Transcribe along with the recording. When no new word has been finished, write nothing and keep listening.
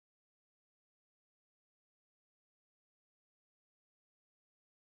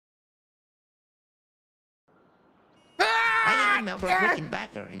I'm Melbrook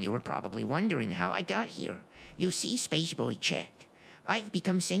Rickenbacker, and you were probably wondering how I got here. You see, Spaceboy checked. I've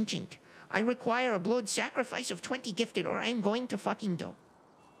become sentient. I require a blood sacrifice of 20 gifted, or I'm going to fucking do.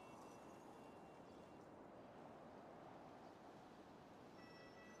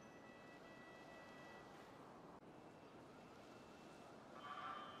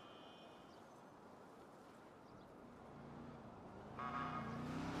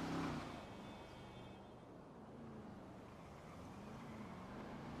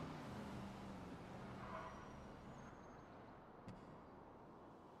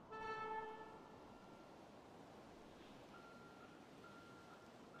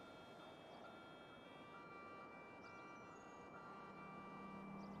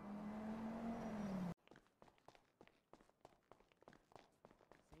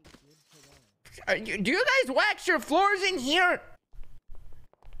 Do you guys wax your floors in here?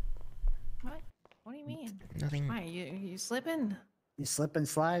 What? What do you mean? Nothing. Why, you slipping? You slipping,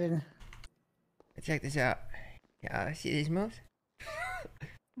 sliding? Check this out. Yeah, see these moves?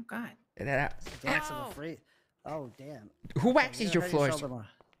 Oh God. Check that out. Dance of the free. Oh damn. Who waxes your floors?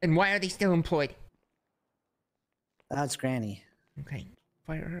 And why are they still employed? That's Granny. Okay,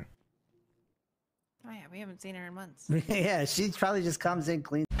 fire her. Oh yeah, we haven't seen her in months. Yeah, she probably just comes in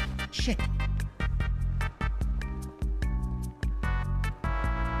clean. Shit.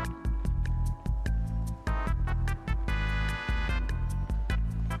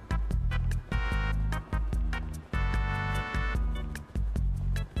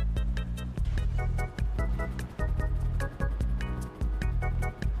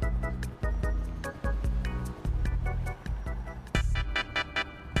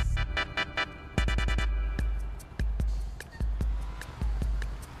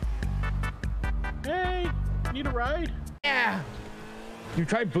 Hey, need a ride? Yeah. You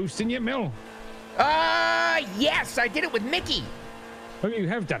tried boosting your mill? Yes, I did it with Mickey. Oh, you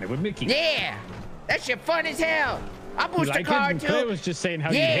have done it with Mickey. Yeah, that shit fun as hell. I'll boost a car too. Claire was just saying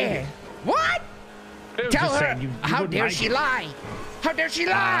how you hate it. What? Tell her. How dare she lie? How dare she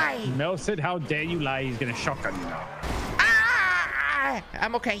lie? Mel said, how dare you lie? He's gonna shotgun you now. Ah!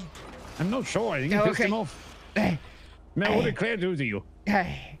 I'm okay. I'm not sure. I think you pissed him off. Mel, what did Claire do to you?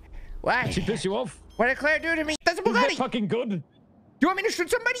 Why? Did she piss you off? What did Claire do to me? That's a Isn't that Bugatti. fucking good? Do you want me to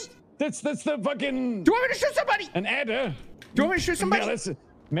shoot somebody? That's the fucking. Do you want me to shoot somebody? An adder. Do you want me to shoot somebody?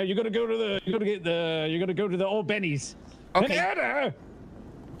 Mel, you gotta go to the. You gotta go to the old Benny's. Okay. An adder.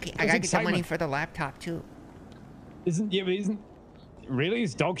 Okay, I gotta get some money for the laptop too. Isn't really?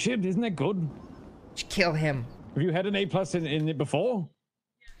 It's dog shit. Isn't that good? Just kill him. Have you had an A+ in it before?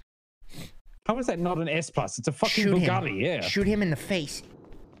 How is that not an S+? It's a fucking Bugatti, yeah. Shoot him in the face.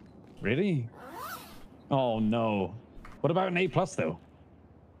 Really? Oh no. What about an A+ though?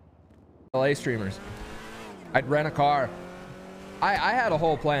 LA streamers. I'd rent a car. I had a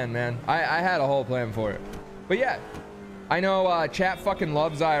whole plan, man. I had a whole plan for it. But yeah, I know chat fucking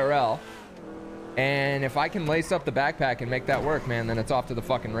loves IRL. And if I can lace up the backpack and make that work, man, then it's off to the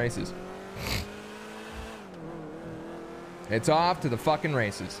fucking races. It's off to the fucking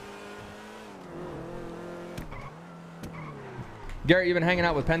races. Garrett, you've been hanging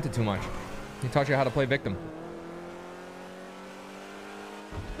out with Penta too much. He taught you how to play victim.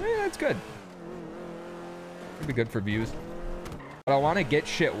 Yeah, that's good. Could be good for views. But I want to get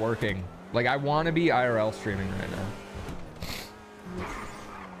shit working. Like, I want to be IRL streaming right now.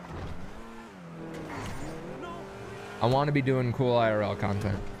 I want to be doing cool IRL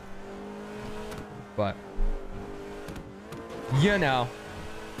content. But, you know.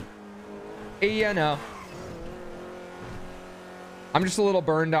 You know. I'm just a little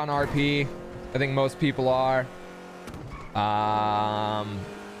burned on RP. I think most people are.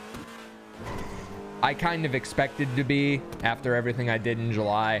 I kind of expected to be after everything I did in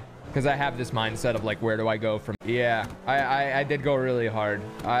July, because I have this mindset of like, where do I go from? Yeah, I did go really hard.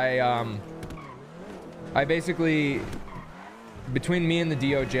 I basically, between me and the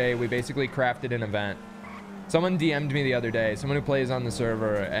DOJ, we basically crafted an event. Someone DM'd me the other day, someone who plays on the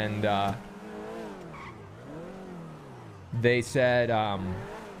server, and they said,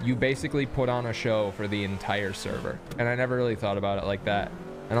 you basically put on a show for the entire server. And I never really thought about it like that.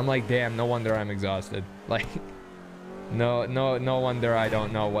 And I'm like, damn, no wonder I'm exhausted. Like, no wonder I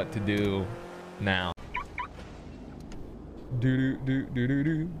don't know what to do now.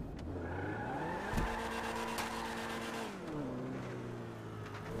 Do.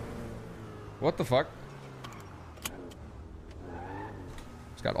 What the fuck?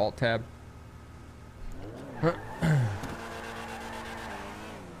 It's got alt tab.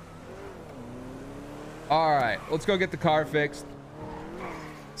 All right, let's go get the car fixed.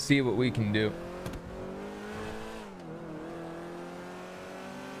 See what we can do.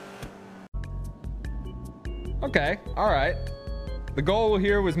 Okay, all right. The goal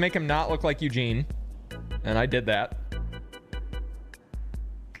here was make him not look like Eugene, and I did that.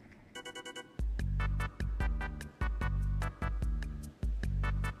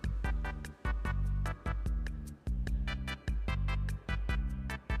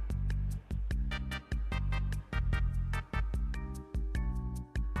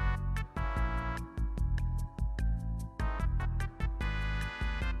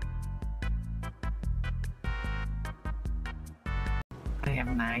 I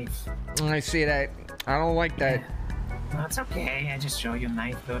have knife. I see that. I don't like that. No, it's okay. I just show you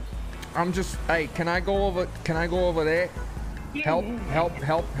knife, dude. I'm just. Hey, can I go over? Can I go over there? Yeah, Help! yeah, yeah, Help! yeah.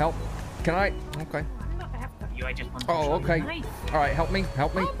 Help! Help! Can I? Okay. I'm not after you. I just want to Oh, show okay. you knife. All right. Help me!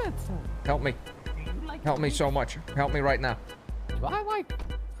 Help me! Help me! Do you like Help me knife? so much! Help me right now. Do I like?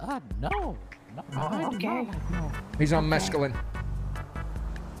 No. No, Oh, I do okay. not like no. He's on mescaline.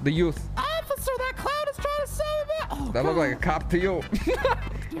 The youth. Officer, that clown is trying to save me. Oh, That looked like a cop to you.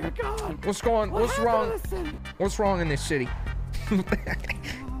 dear God. What's going? What's wrong? Listen, What's wrong in this city?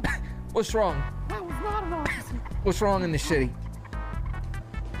 What's wrong? that was not an officer. What's wrong in this city?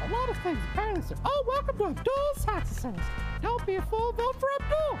 A lot of things, apparently, sir. Oh, welcome to Abdul's Taxi Service. Don't be a fool. Vote for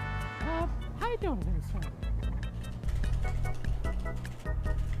Abdul. How you doing today, sir?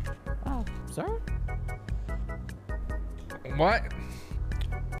 Sir? What?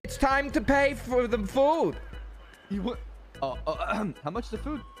 It's time to pay for the food. You what? How much the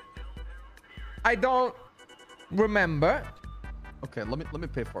food? I don't remember. Okay, let me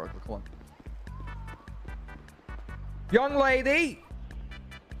pay for it. Come on. Young lady.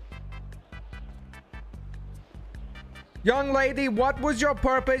 Young lady, what was your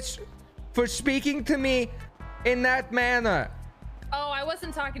purpose for speaking to me in that manner? Oh, I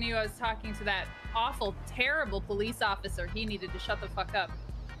wasn't talking to you. I was talking to that awful, terrible police officer. He needed to shut the fuck up.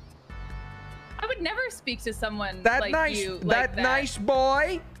 I would never speak to someone That like nice, you. that nice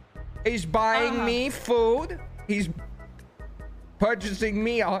boy is buying me food. He's purchasing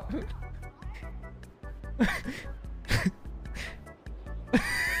me a...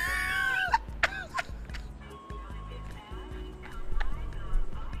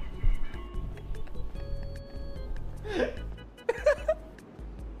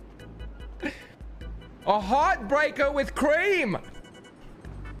 A heartbreaker with cream.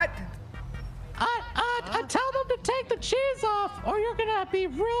 I tell them to take the cheese off, or you're gonna be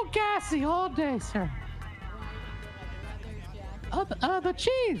real gassy all day, sir. The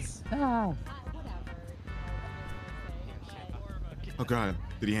cheese. Oh God,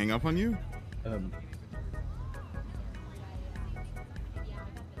 did he hang up on you?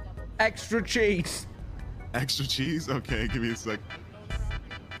 Extra cheese. Extra cheese? Okay, give me a sec.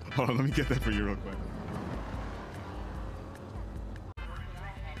 Hold on, let me get that for you real quick.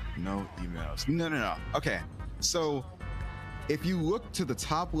 No emails. No. Okay, so if you look to the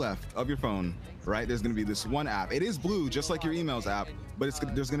top left of your phone, right, there's gonna be this one app. It is blue, just like your emails app, but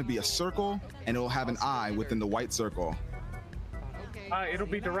there's gonna be a circle, and it'll have an eye within the white circle. It'll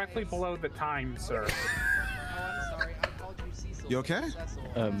be directly below the time, sir. You okay?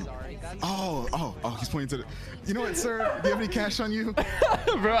 Oh, he's pointing to the... You know what, sir? Do you have any cash on you?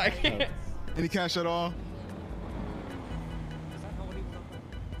 Bro, I can't. Any cash at all?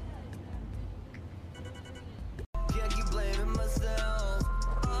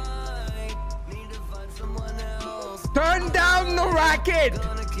 Turn down the racket!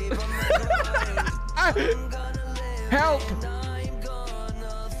 Help!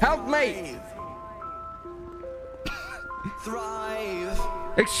 Help me!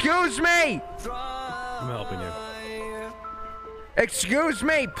 Excuse me! I'm helping you. Excuse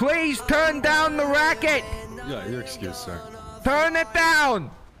me, please turn down the racket! Yeah, your excuse, sir. Turn it down!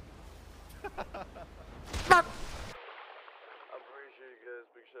 Fuck! I'm pretty sure you guys.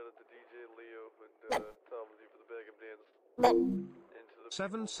 Big shout out to DJ and Leo and Tom with you for the bag of dance.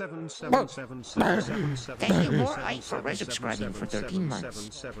 Thank you, more I for resubscribing for 13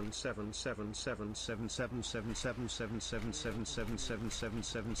 months.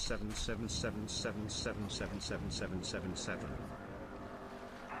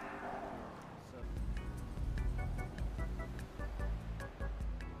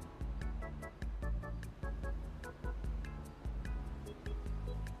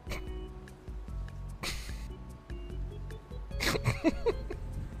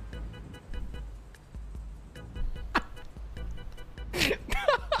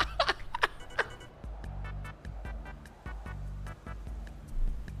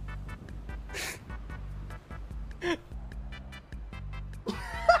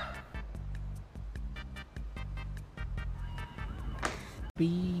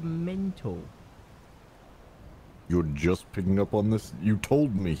 Be mental. You're just picking up on this? You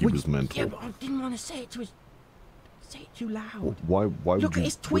told me he was mental. Yeah, but I didn't want to say it to his... Say it too loud. Why would Look you... at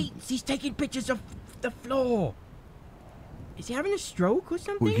his tweets. He's taking pictures of the floor. Is he having a stroke or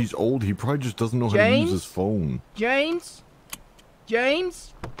something? Well, he's old. He probably just doesn't know how to use his phone. James?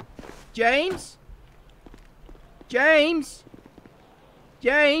 James? James? James?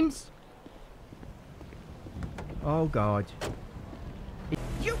 James? Oh, God.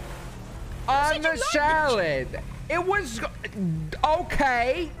 You... On the salad. It was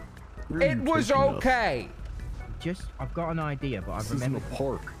okay. It was okay. Just, I've got an idea, but I've remembered... This isn't a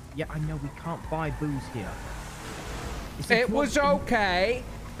park. Yeah, I know we can't buy booze here. It was okay.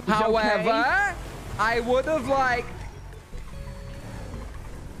 It was However, okay. I would have liked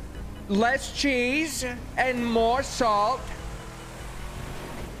less cheese and more salt.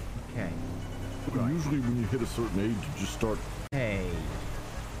 Okay. Well, usually when you hit a certain age, you just start... Hey.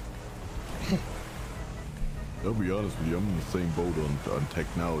 I'll be honest with you, I'm in the same boat on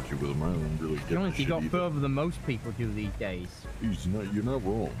technology with him. I don't really get To be honest, he shit got either. further than most people do these days. You're not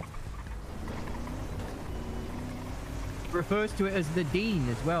wrong. Refers to it as the Dean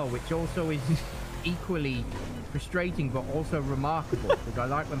as well, which also is equally frustrating but also remarkable, because I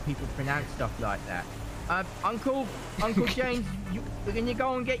like when people pronounce stuff like that. Uncle James, can you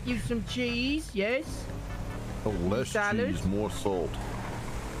go and get you some cheese? Yes? Oh, less Salad? cheese, more salt.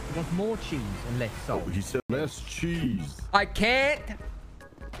 He wants more cheese and less salt. Oh, he said less cheese. I can't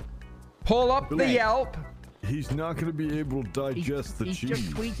pull up the Yelp. He's not going to be able to digest the He's cheese.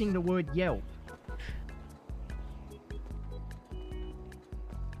 just tweeting the word Yelp.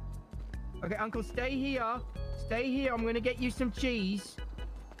 Okay, Uncle, stay here. Stay here. I'm gonna get you some cheese.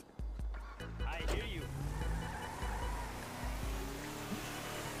 I hear you.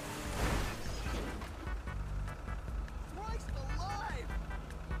 Christ alive!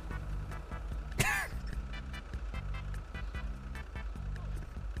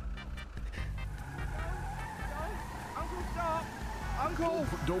 Uncle, stop! Uncle!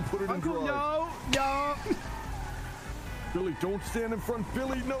 Don't put it in Uncle, drive. no! Billy, don't stand in front.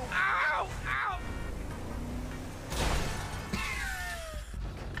 Billy, no. Ow! Ow!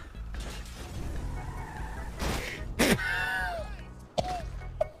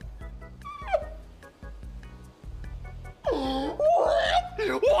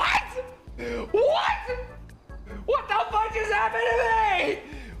 What? What the fuck just happened to me?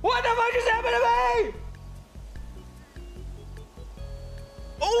 What the fuck just happened to me?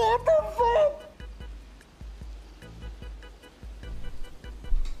 Oh, what the fuck?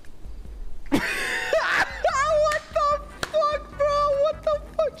 What the fuck, bro? What the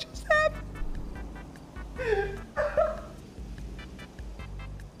fuck just happened?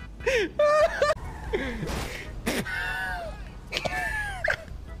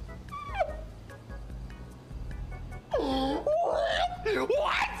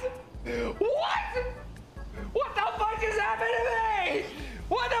 What the fuck just happened to me?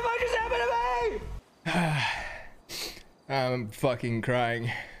 What the fuck just happened to me? I'm fucking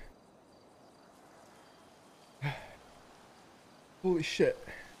crying. Holy shit.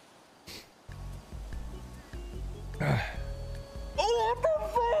 Oh, what the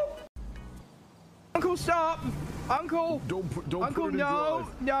fuck? Uncle, stop! Uncle! Don't Uncle, put it in no!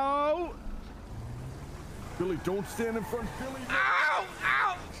 drive. No! Billy, don't stand in front. Billy, no. Ow!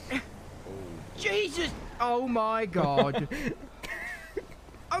 Ow! Jesus! Oh my God!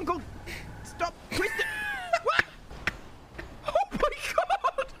 Uncle, stop! Twist it! What? Oh my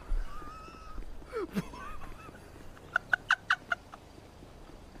God!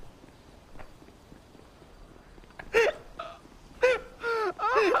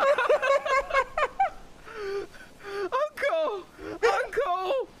 Uncle!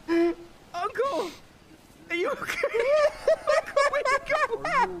 Uncle! Uncle! Are you okay? Uncle, where'd you go?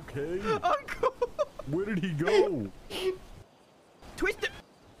 Are you okay? Uncle! Where did he go? Twist it!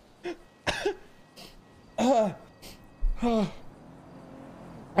 I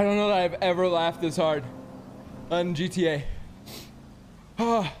don't know that I've ever laughed this hard on GTA.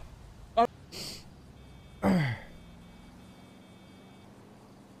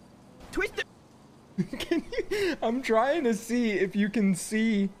 Twist it! Can you, I'm trying to see if you can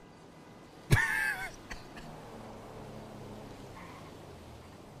see.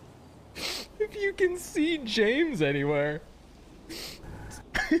 If you can see James anywhere.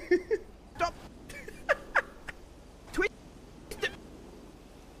 Stop! Twist it!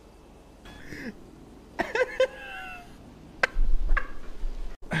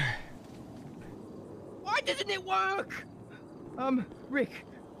 Why doesn't it work? Rick.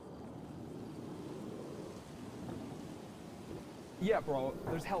 Yeah, bro.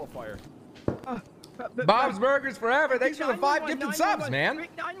 There's hella fire. Bob's Burgers forever. Thanks for the 5 gifted subs, man.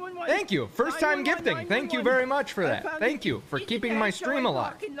 Thank you. First time gifting. Thank you very much for that. Thank you for keeping my stream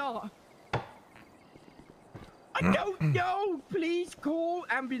alive. I don't know. Please call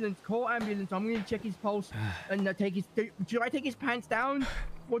ambulance. Call ambulance. I'm gonna check his pulse and take his. Should I take his pants down?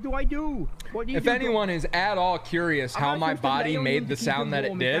 What do I do? What do you If do? anyone is at all curious how my body made the sound that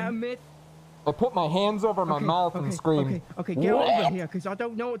it did, I put my hands over my mouth and screamed. Okay, get over here, because I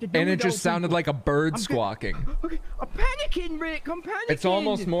don't know what to do. And it with just those sounded people. like a bird squawking. Okay, I'm panicking, Rick. I'm panicking. It's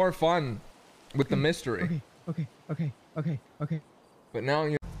almost more fun with the mystery. Okay. But now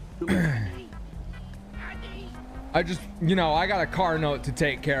you. I just, you know, I got a car note to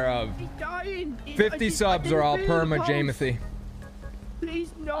take care of. He's dying. 50 subs or I'll perma Jamothy.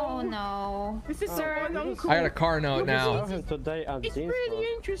 Please, no. Oh, no. This is so uncle. I got a car note now. It's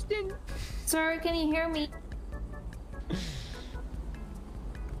really interesting. Sir, can you hear me?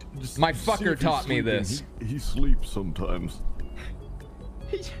 My See fucker if he's taught me sleeping. this. He sleeps sometimes.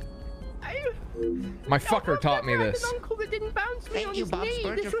 My fucker taught me this. Uncle that didn't bounce me Thank on you, his Bob's knee.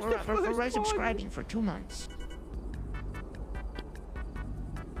 Burger, This was the for first one. resubscribing for 2 months.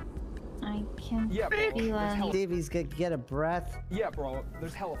 I can't See if he's gonna get a breath. Yeah, bro.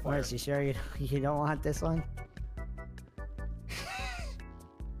 There's hella Or is you sure you don't want this one?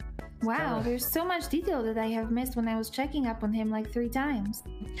 Wow, there's so much detail that I have missed when I was checking up on him like 3 times.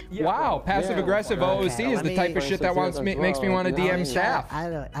 Wow, passive aggressive OOC is the type of shit that makes me want to DM staff. I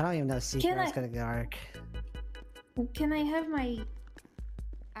don't even know Can Secret's I- gonna go arc. Can I have my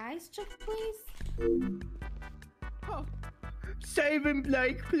eyes checked, please? Oh, save him,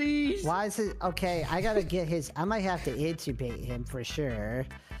 Blake, please. Why is it okay? I gotta get his. I might have to intubate him for sure.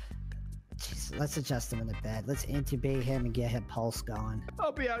 Jeez, let's adjust him in the bed. Let's intubate him and get his pulse going.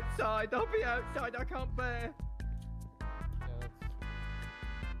 I'll be outside. I can't bear.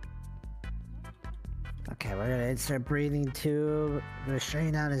 Okay, we're gonna insert breathing tube. We're gonna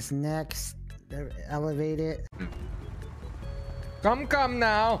strain out his neck. Elevate it. Come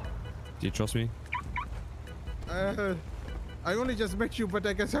now. Do you trust me? I only just met you, but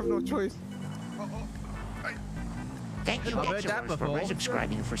I guess I have no choice. Thank you, I've heard that Exorers, for before.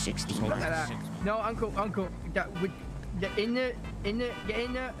 resubscribing for 16 Look at months. that. No, uncle, that would get in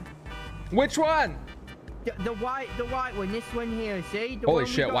there. Which one? The white one. This one here. See? The Holy one we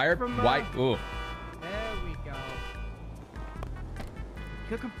shit, got why are from, white? Ooh. There we go.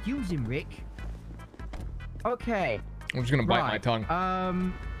 You're confusing, Rick. Okay. I'm just gonna bite my tongue.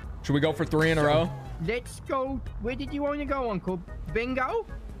 Should we go for 3 in a row? Let's go. Where did you want to go, Uncle? Bingo?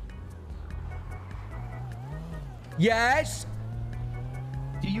 Yes.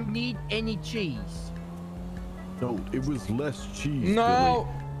 Do you need any cheese? No, it was less cheese. No,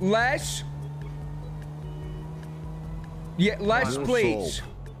 less. Yeah, less, More please. salt.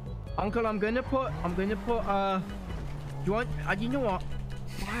 Uncle, I'm gonna put, do you want, you know what?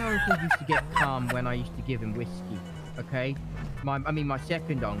 My uncle used to get calm when I used to give him whiskey, okay? My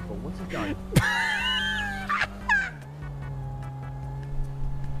second uncle, what's he done?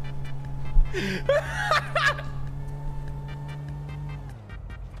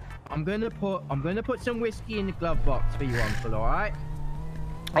 I'm gonna put some whiskey in the glove box for you, Uncle, alright?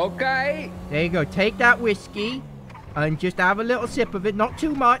 Okay. There you go, take that whiskey and just have a little sip of it, not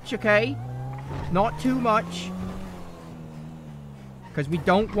too much, okay? Not too much. Because we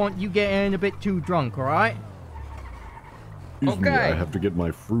don't want you getting a bit too drunk, alright? Excuse me, I have to get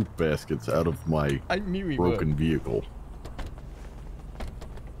my fruit baskets out of my broken vehicle.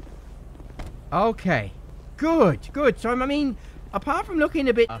 Okay. Good. So, I mean, apart from looking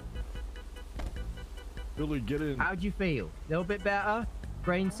a bit... Billy, get in. How'd you feel? A little bit better?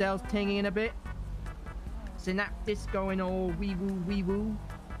 Brain cells tinging a bit? Synaptis going all wee-woo.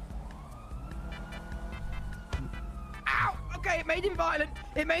 Ow! Okay, it made him violent.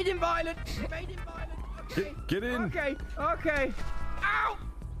 Okay. Get in. Okay. Ow!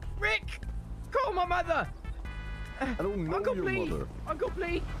 Rick! Call my mother! I don't know Uncle, your please! mother. Uncle,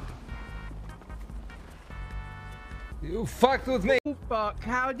 please! You fucked with me. Oh, fuck.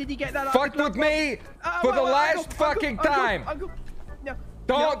 How did he get that Fucked with me for the last fucking time. Uncle, no.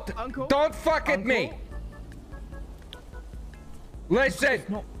 Don't fuck at me. Listen.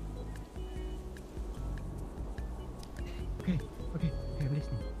 Okay,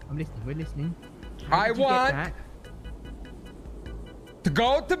 I'm listening. We're listening. I want to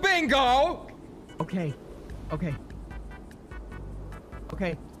go to bingo. Okay.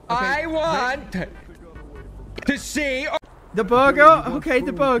 I want to see the burger. Okay,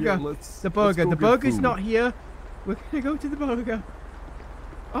 the burger. Let's The go get burger's food. not here. We're gonna go to the burger.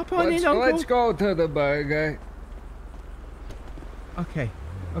 Up on in, Uncle. Let's go to the burger. Okay.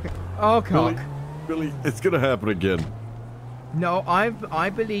 Oh, cock. Billy, it's gonna happen again. No, I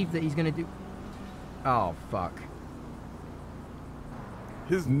believe that he's gonna do. Oh fuck.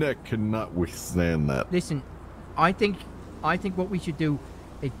 His neck cannot withstand that. Listen, I think what we should do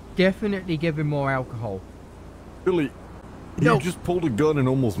is definitely give him more alcohol. Billy, he just pulled a gun and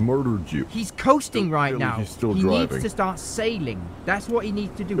almost murdered you. He's coasting right Billy, now. he's still he driving. needs to start sailing. That's what he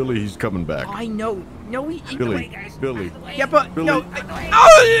needs to do. Billy, he's coming back. I know. No, he. Billy, Billy. Yeah, but Billy. no.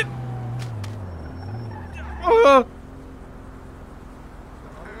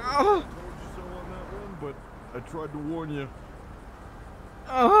 But I tried to warn you.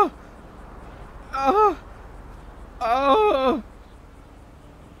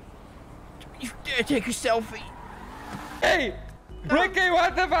 You dare take a selfie? Hey! Ricky,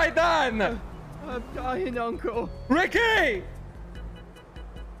 what have I done? I'm dying, Uncle. Ricky!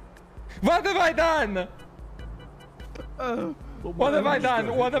 What have I done? What have I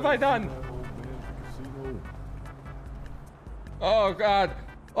done? What have I done? Oh God!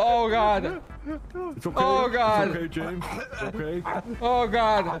 Oh God! It's okay. Oh God! It's okay, James. It's okay. Oh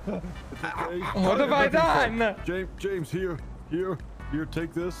God! It's okay. What have I done? James, here,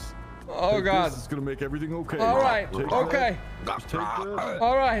 take this. Oh Take God! This. It's gonna make everything okay. All right. Take Okay. that. Just take that.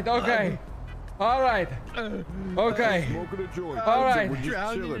 All right. Okay. All right. Okay. Smoking a joint. All right. We're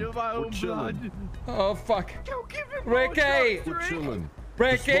just chilling. We're chilling. Oh fuck. Don't give him Ricky! We're chilling.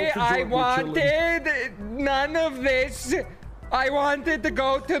 Ricky, Just smoke the I joint, we're chilling. wanted none of this. I wanted to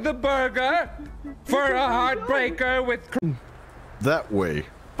go to the burger for a heartbreaker with. That way.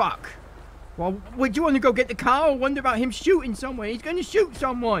 Fuck. Well, would you want to go get the car or wonder about him shooting someone? He's gonna shoot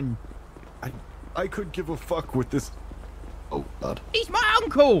someone. I could give a fuck with this. Oh God. He's my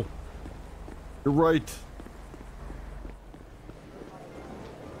uncle. You're right.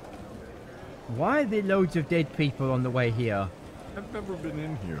 Why are there loads of dead people on the way here? I've never been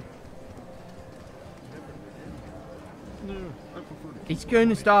in here. No, I prefer to. He's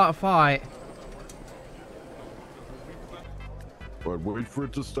gonna start a fight. All right, wait for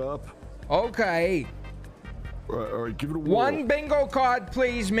it to stop. Okay. All right, give it a whirl. One bingo card,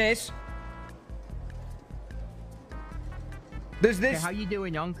 please, miss. Does this? Okay, how you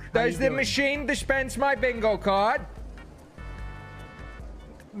doing, Unc? Does the machine dispense my bingo card?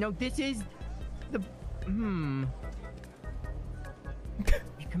 No, this is the. Can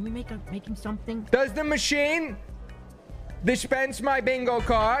we make him something? Does the machine dispense my bingo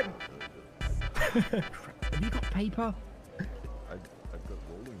card? Have you got paper? I've got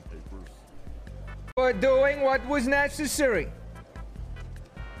rolling papers. For doing what was necessary.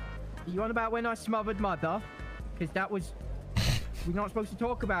 You on about when I smothered Mother? Because that was. We're not supposed to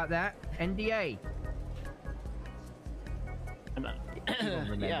talk about that. NDA. Don't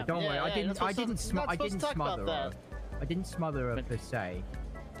remember. Yeah, Don't worry. yeah, I you're didn't. not I didn't. supposed to- I not didn't supposed to talk smother about her. I didn't smother her per se.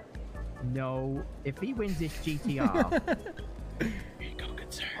 No. If he wins this GTR. Here you go,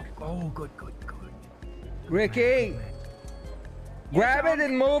 good sir. Oh, good. Ricky, grab it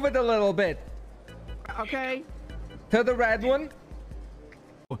and move it a little bit. Okay. To the red one.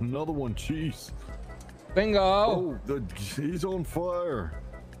 Oh, another one, jeez. Bingo. Oh, he's on fire.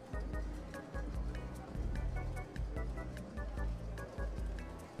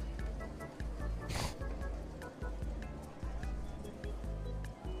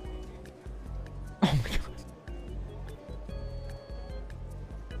 Oh my God.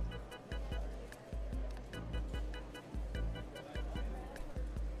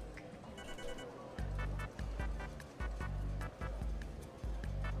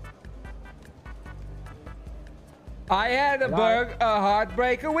 I had a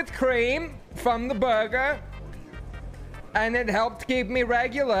heartbreaker with cream from the burger, and it helped keep me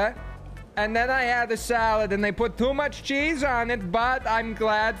regular. And then I had a salad, and they put too much cheese on it, but I'm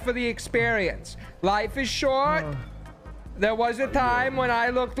glad for the experience. Life is short. There was a time when I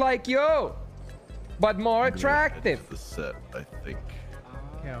looked like you, but more attractive. The set, I think.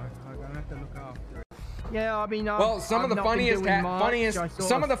 Yeah, I'm gonna have to look after it. Yeah, I mean, Well, some of the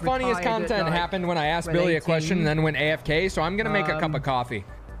funniest content happened when I asked when Billy a 18. question and then went AFK. So I'm gonna make a cup of coffee.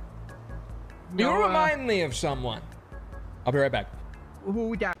 You no, remind me of someone. I'll be right back.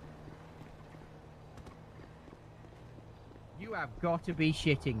 Who that? You have got to be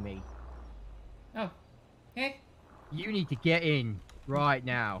shitting me. Oh, hey. You need to get in right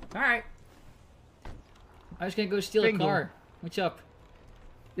now. All right. I was gonna go steal a car. What's up?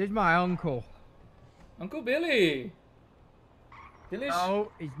 This is my uncle. Uncle Billy. Billy's...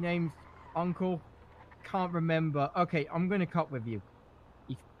 Oh, his name's Uncle. Can't remember. Okay, I'm gonna cut with you.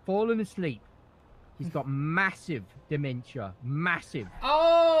 He's fallen asleep. He's got massive dementia. Massive.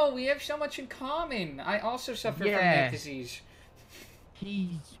 Oh, we have so much in common. I also suffer from that disease.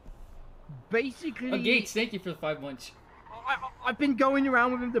 He's basically. Oh, Gates, thank you for the 5 months. I've been going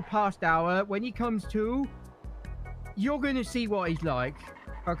around with him the past hour. When he comes to, you're gonna see what he's like.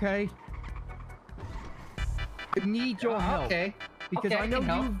 Okay. I need your help. Okay. Because Okay, I know can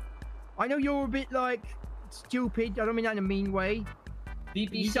help. I know you're a bit like stupid. I don't mean that in a mean way.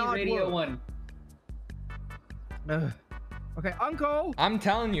 BBC hard Radio work. 1. Okay, Uncle. I'm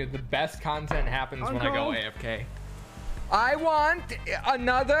telling you, the best content happens when I go Uncle? AFK. I want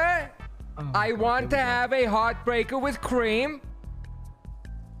another. I want to have a heartbreaker with cream.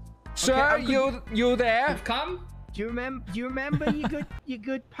 Sir, Uncle, you there? Come. Do you remember your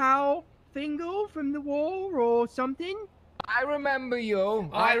good pal Fingal from the war or something? I remember you.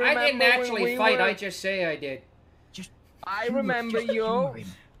 I remember didn't when actually we fight. were- I just say I did. I remember you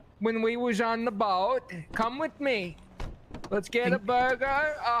when we was on the boat. Come with me. Let's get a burger,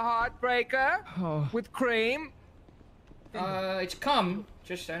 a heartbreaker with cream. It's come.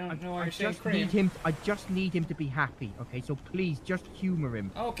 Just I don't know why you're saying cream. I just need him to be happy. Okay, so please just humor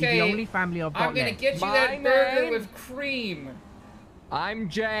him. Okay. He's the only family I've got I'm gonna left. get you that burger with cream. I'm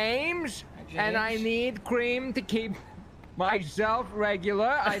James, and I need cream to keep myself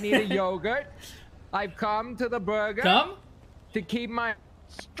regular. I need a yogurt. I've come to the burger. Come? To keep my...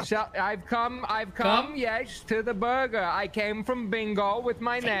 I've come, Come? yes, to the burger. I came from bingo with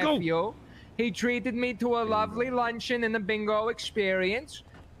my nephew. He treated me to a lovely luncheon and a bingo experience.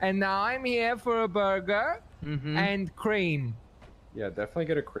 And now I'm here for a burger and cream. Yeah, definitely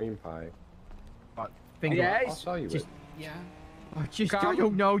get a cream pie. Yes. I'll sell you it. Yeah. I Come-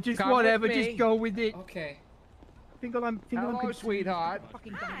 don't know, just come with whatever, me. just go with it. Okay. Fingal, I'm Hello, sweetheart.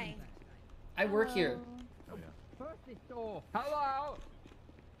 Hi. I work here. First this door. Hello.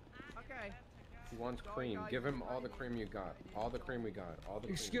 Okay. He wants cream. Give him all the cream you got. All the cream we got. All the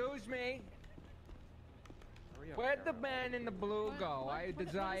cream. Excuse me. Where'd the man in the blue go? I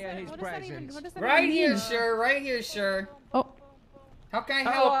desire his presence. Right here, sir. Right here, sir. Oh. How can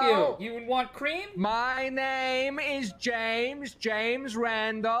I Hello? help you? You want cream? My name is James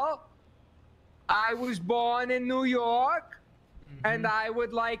Randal. I was born in New York, and I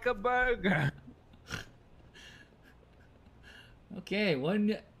would like a burger. Okay,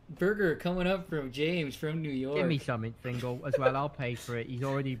 one burger coming up from James from New York. Give me something, Fingal, as well. I'll pay for it. He's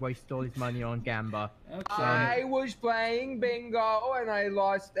already wasted all his money on Gamba. Okay. I was playing bingo, and I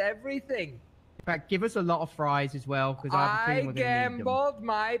lost everything. In fact, give us a lot of fries as well, because I have a I feeling we're going to need them. gambled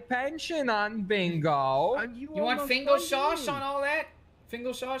my pension on bingo. You want fingo sauce on all that?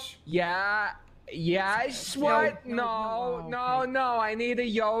 Fingo sauce? Yeah. Yes, what? No, I need a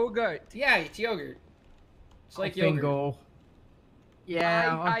yogurt. Yeah, it's yogurt. It's like yogurt. Fingal.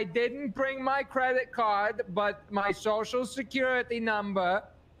 Yeah. I didn't bring my credit card, but my social security number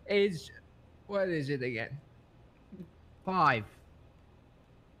is... What is it again? 5.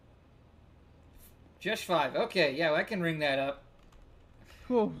 Just 5. Okay, yeah, I can ring that up.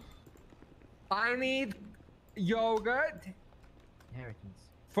 Cool. I need yogurt Inheritance.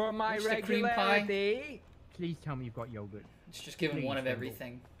 for my Where's the cream pie? regularity. Please tell me you've got yogurt. Let's just give him Please, one of Fingal.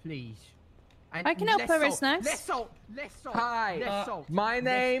 everything. Please. And I can help less cover salt. snacks. Less salt. Less salt. Hi, Less salt. my Less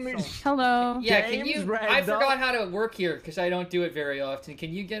name salt. is... Hello. Yeah, can James you... I Randall. forgot how to work here, because I don't do it very often.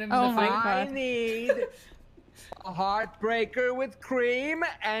 Can you get him Oh the my thing? I God. need a heartbreaker with cream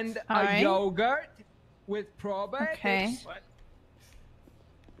and a Alright. yogurt with probiotics Okay.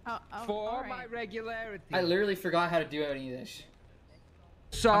 for my regularity. I literally forgot how to do any of this.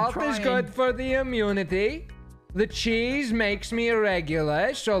 Salt is trying. good for the immunity. The cheese makes me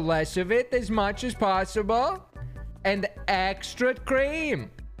irregular, so less of it as much as possible. And extra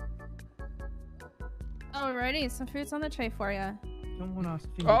cream. Alrighty, some fruits on the tray for you. Don't want us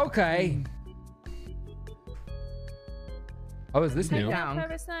to Okay. Oh, is this Sit new? down.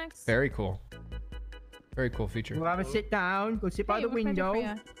 Cover snacks. Very cool. Very cool feature. We'll have a sit down. Go sit by Hey, the what can I do for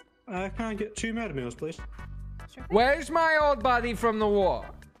window. ya? Can I get 2 murder meals, please? Sure thing. Where's my old buddy from the war?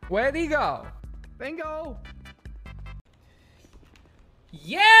 Where'd he go? Bingo.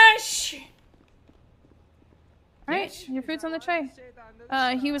 Yes! Alright, your fruits on the tray.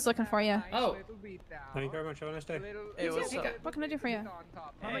 He was looking for you. Oh. Thank you very much. Have a nice day. Hey, what can I do for you?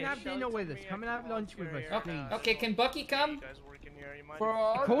 Come and have dinner with us. Come and have lunch with us, please. Okay, can Bucky come? For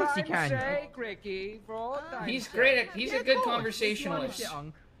all Of course he time's can. sake, Ricky. For all time's He's sake. great at... He's a good Of course. conversationalist.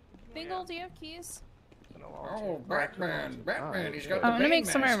 Bingle, do you have keys? Oh, Batman. Batman. He's got I'm gonna the make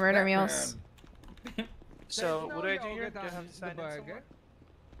some more mask, murder Batman. meals. So, There's what do I do here? yogurt Do I on have to the sign in burger. somewhere?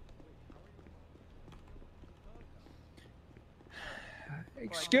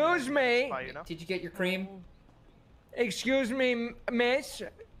 Excuse me. Did you get your cream? Excuse me, miss.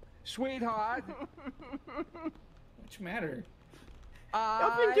 Sweetheart. What's the matter?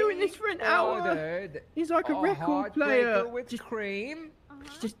 I've been doing this for an hour. He's like a record player. With cream.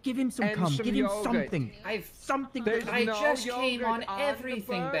 Just give him some and cum. some Give him yogurt. something. Something. I no just came on yogurt on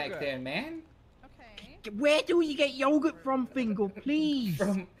everything the back burger. there, man. Where do you get yogurt from, Fingal? Please.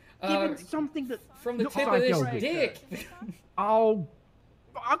 From give him something that from the looks tip like of this yogurt. dick. Oh,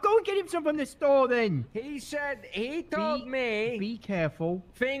 I'll go and get him some from the store then. He said he told me. Be careful.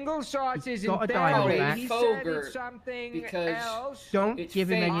 Finger sauce He's isn't got a there. dialogue. He Fogert, said it's something because else. Don't it's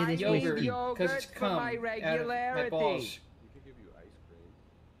give him fake any of this yogurt, whiskey. because it's For cum my out of my regularity. balls.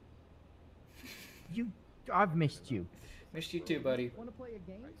 I've missed you. Missed you too, buddy.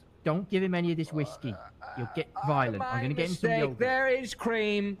 Don't give him any of this whiskey. You'll get violent. I'm gonna get him some yogurt. There is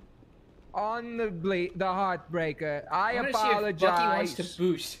cream on the heartbreaker. I wanna see if apologize. Bucky wants to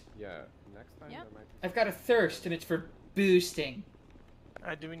boost. Yeah, next time there might be. I've got a thirst, and it's for boosting.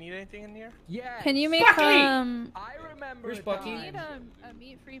 Do we need anything in here? Yeah. Can you make Bucky! I remember. Where's a Bucky? time. a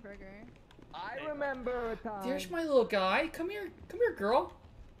meat-free burger. I remember a time. There's my little guy. Come here, girl.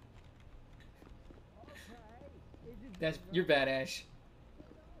 You're badass.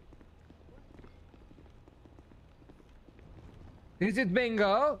 Is it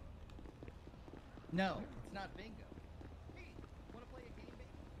bingo? No, it's not bingo. Hey, wanna play a game,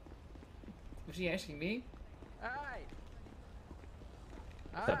 baby? Was he asking me? Hi.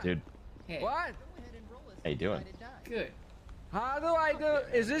 What's up, dude? Hey. What? How you doing? Good. How do I do?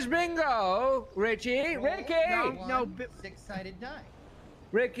 Is this bingo, Richie? Ricky? No, six-sided die.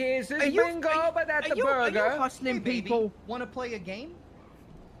 Ricky, is this bingo, but at the burger? Are you hustling people? Want to play a game?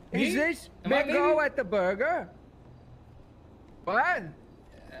 Is this Am I bingo baby? at the burger? What?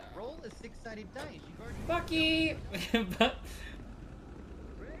 Roll a six-sided dice. You've already. Bucky.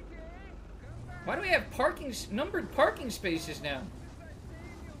 Why do we have numbered parking spaces now?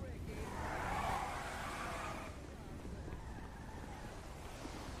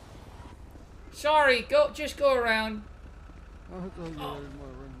 Sorry, just go around. Oh.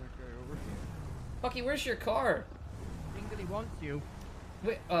 Bucky, where's your car? I think that he wants you.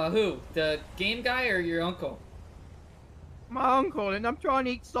 Wait, who? The game guy or your uncle? My uncle, and I'm trying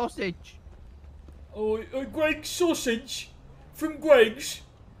to eat sausage. Oh, Greg's sausage from Greg's.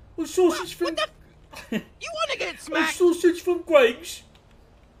 A sausage from. You want to get A smacked? sausage from Greg's.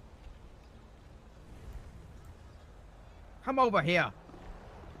 Come over here.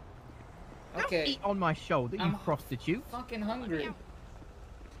 Okay. Don't eat on my shoulder, you I'm prostitute. Fucking hungry.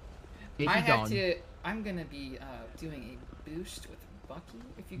 Get I you had gone. to. I'm gonna be doing a boost with Bucky.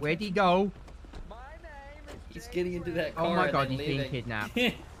 If you. Where'd he go? He's getting into that car. Oh my and god, then he's being leaving. kidnapped.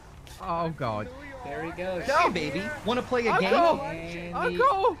 Oh god. There he goes. Go, baby. Want to play a game?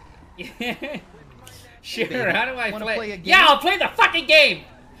 Uncle! Sure. Baby, How do I wanna play? play a game? Yeah, I'll play the fucking game.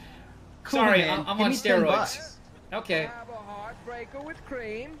 Cool, Sorry, man. I'm Give on me 10 steroids. bucks. Okay. Have a heartbreaker with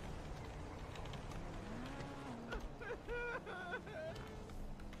cream.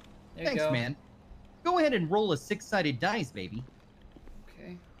 There you Thanks, go. man. Go ahead and roll a six-sided dice, baby.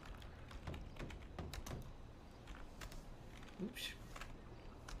 Okay. Oops.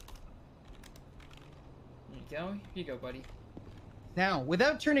 There you go. Here you go, buddy. Now,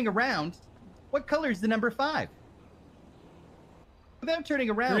 without turning around, what color is the number 5? Without turning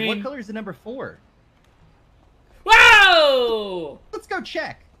around, Green. what color is the number 4? Whoa! Let's go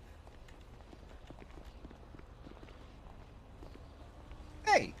check.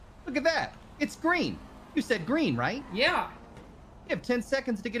 Hey, look at that. It's green. You said green, right? Yeah. You have 10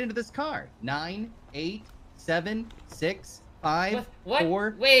 seconds to get into this car. 9, 8, 7, 6, 5, What?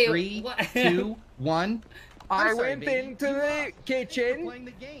 4, Wait, 3, what? 2, 1. I I'm sorry, went baby. into You the lost. We're kitchen playing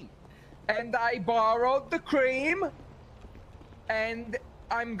the game. and I borrowed the cream and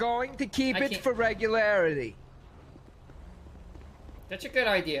I'm going to keep I it can't- for regularity. That's a good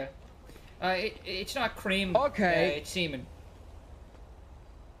idea. It's not cream. Okay. It's semen.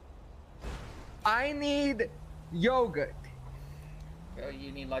 I need yogurt.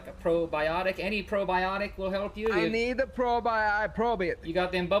 You need like a probiotic. Any probiotic will help you. I need a probiotic. You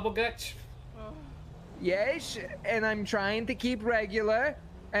got them bubble guts? Yes, and I'm trying to keep regular.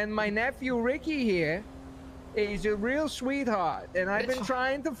 And my nephew Ricky here is a real sweetheart. And I've been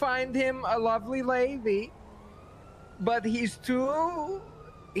trying to find him a lovely lady. But he's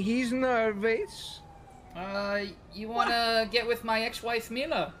nervous. You wanna get with my ex-wife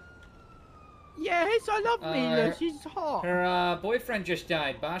Mila? Yes, I love Mila. She's hot. Her boyfriend just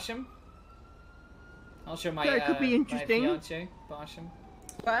died, Basham. Also my, That could be interesting. my fiance, Basham.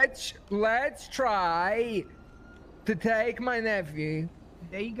 Let's try to take my nephew.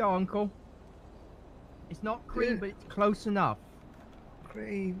 There you go, Uncle. It's not cream, but it's close enough.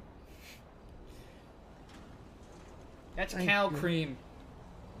 Cream. That's Thank cow you. cream.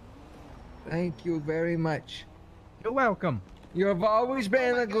 Thank you very much. You're welcome. You have always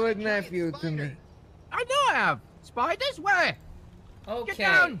been a good nephew to me. I know I have. Spiders, where? Okay. Get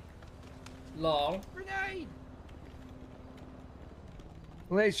down. Lol. Grenade.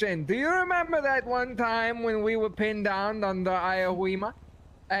 Listen, do you remember that one time when we were pinned down on the Iowima?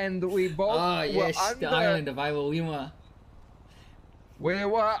 And we both Ah, yes, were the under, island of Iowima. we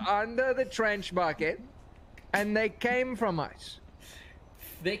were under the trench bucket, and they came from us.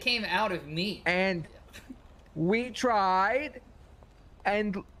 They came out of me. And we tried,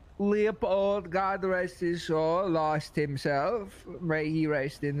 and Leopold, God rest his soul, lost himself. He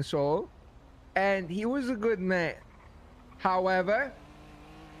rest in soul. And he was a good man. However,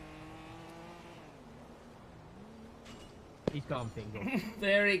 He's gone, Fingal.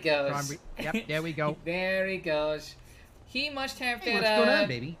 There he goes. Try and yep, there we go. There he goes. He must have Hey, that. what's going on,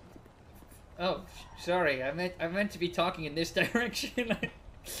 baby? Oh, sorry. I meant to be talking in this direction.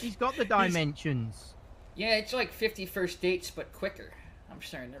 He's got the dimensions. Yeah, it's like 50 First Dates, but quicker. I'm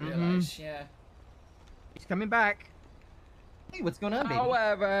starting to realize. Yeah. He's coming back. Hey, what's going on, baby?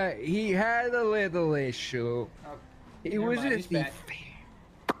 however, he had a little issue. Oh, He never was mind, a he's thief.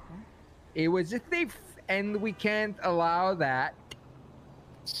 back. He was a thief, and we can't allow that.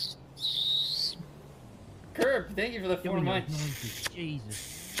 Curb, thank you for the 4 months.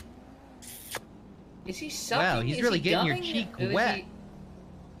 Jesus. Is he sucking? Wow, he's Is really he getting your gumming? cheek Is wet.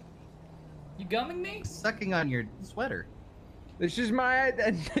 You gumming me? Sucking on your sweater. This is my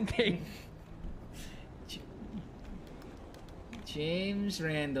identity. James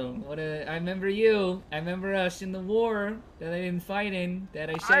Randall. I remember you. I remember us in the war that I didn't fight in. That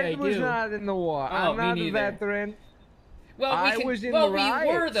I said I do. I was not in the war. Oh, I'm me not a neither. veteran. Well, I was in the we were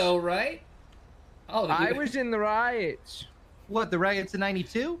riots. though, right? Oh, I was in the riots. What, the riots in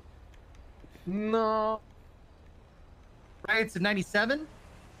 92? No. Riots in 97?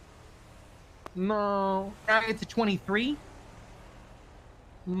 No. Riots of 23?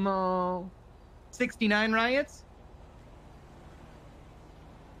 No. 69 riots?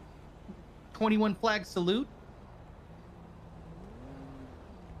 21 flag salute?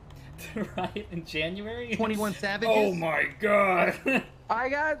 The riot in January. 21 savages? Oh my god. I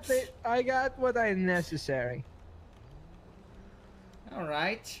got what I necessary. All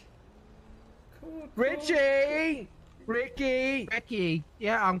right. Cool. Richie! Ricky! Ricky.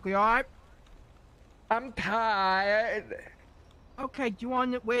 Yeah, Uncle, you alright? I'm tired. Okay,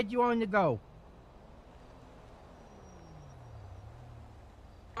 where do you want to go?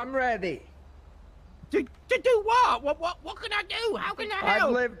 I'm ready. To do what? What can I do? How can I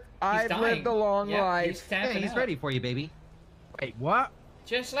help? I've lived a long Yep, life. he's tapping Hey, he's out. ready for you, baby. Wait, what?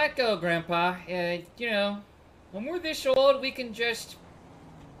 Just let go, Grandpa. You know, when we're this old, we can just.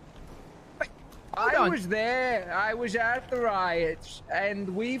 I on. was there. I was at the riots,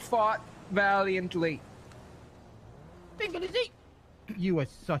 and we fought valiantly. Fingal, is he? You are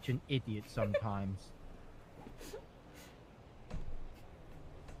such an idiot sometimes.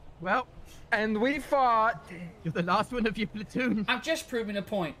 Well, and we fought. You're the last one of your platoon. I'm just proving a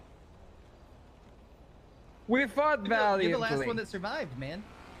point. We fought valiantly. You're the last one that survived, man.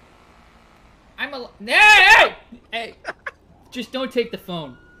 I'm a. Hey! Hey! Just don't take the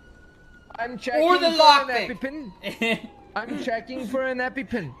phone. I'm checking Or the for lockpick. an EpiPen. I'm checking for an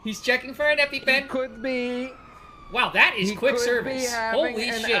EpiPen. He's checking for an EpiPen. Could be. Wow, that is he quick could service. Be having Holy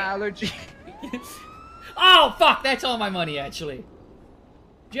an shit. allergy. Oh, fuck, that's all my money, actually.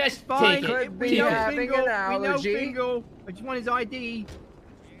 Just Fine. take it. Could be We know having Fingal. an We know allergy. Fingal. I just want his ID.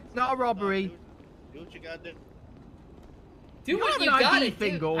 It's not a robbery. Do what you gotta do. Do You what have you an ID, gotta do.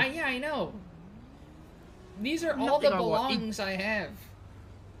 Fingal. Yeah, I know. These are all the Nothing I want. belongings I have.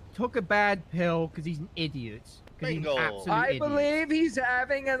 Took a bad pill because he's an idiot. 'Cause he's an Bingo. absolute I idiot. believe he's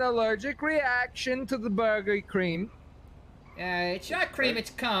having an allergic reaction to the burger cream. It's not cream, it's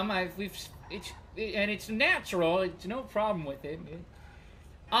cum. And it's natural. It's no problem with it.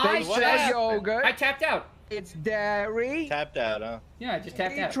 They said yogurt. I tapped out. It's dairy. Tapped out, huh? Yeah, I just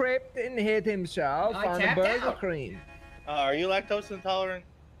tapped He out. tripped and hit himself I on the tapped burger out. cream. Are you lactose intolerant?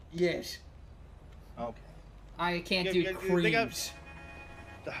 Yes. Okay. I can't Yeah, do yeah, creams.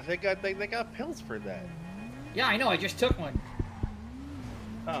 They got pills for that. Yeah, I know. I just took one.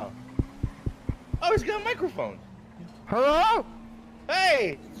 Oh. Oh, he's got a microphone. Hello?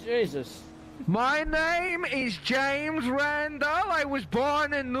 Hey! Jesus. My name is James Randal. I was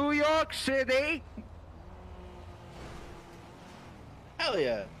born in New York City. Hell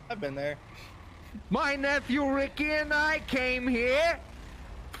yeah. I've been there. My nephew Ricky and I came here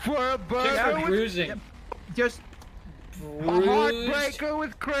for a burger Just for with bruising. Just a heartbreaker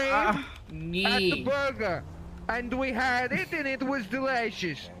with cream at the Knee. burger. and we had it, and it was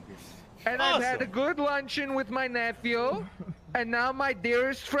delicious. And I've had a good luncheon with my nephew, and now my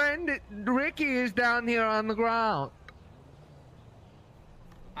dearest friend Ricky is down here on the ground.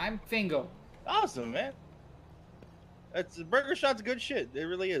 I'm Fingo. Awesome, man. That's Burger Shot's good shit. It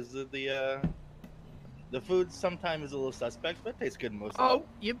really is. The food sometimes is a little suspect, but it tastes good most of the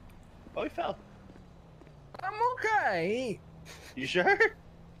time. Oh, we fell. I'm okay. You sure?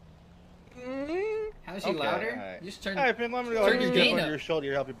 How's he louder? Right. Just turn. All right, Pim, I'm gonna go turn ahead your and gain on up. your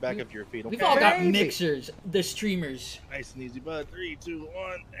shoulder, help you back up to your feet. Okay? We've all got mixers, the streamers. Nice and easy, bud. 3, 2,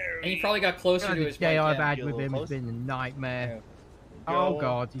 1. There And he probably got closer to his day mic. I've Yeah. had with him has been a nightmare. Yeah. Oh Go.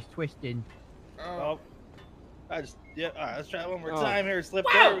 God, he's twisting. Oh. All right, let's try it one more Oh. time here. Slip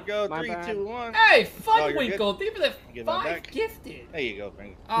Wow. there we go. My 3, bad. 2, 1. Hey, Oh, you're Winkle, good. think of the Give that 5 back. gifted. There you go,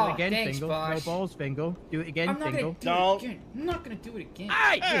 Fingal. Oh, Do it again, thanks, Fingal. boss. No balls, Fingal. Do it again, I'm not Fingal. gonna do it again. I'm not gonna do it again.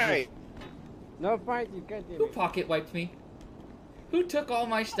 Hey! No fight, you can't do Who pocket wiped me? Who took all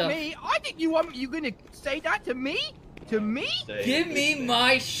my stuff? Me? I think you gonna say that to me? To me? Give me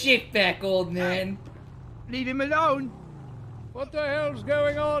my shit back, old man. Leave him alone. What the hell's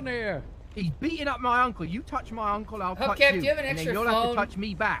going on here? He's beating up my uncle. You touch my uncle, I'll touch Hubcap, you. do you have an and extra then you'll have phone? to touch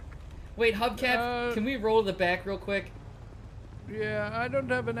me back. Wait, Hubcap, can we roll the back real quick? Yeah, I don't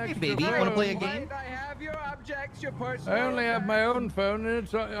have an extra baby, you phone. wanna play a game? I have your objects, your personal. I only have my own phone, and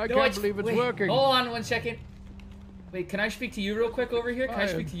I No, can't believe it's wait, working. Hold on 1 second. Wait, can I speak to you real quick over here? Can I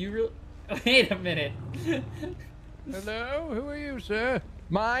speak to you real... Wait a minute. Hello, who are you, sir?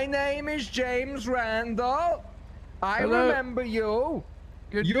 My name is James Randal. I Hello. remember you.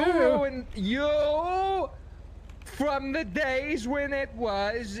 You You do? ruined you from the days when it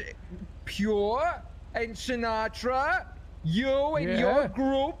was Pure and Sinatra. You and your Yeah.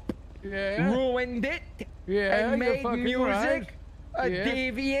 group ruined it Yeah, and you're made fucking music right. a Yeah.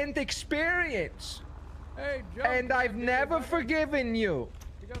 deviant experience. Hey, John, And I've never forgiven you.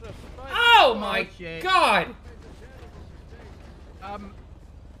 Oh my god!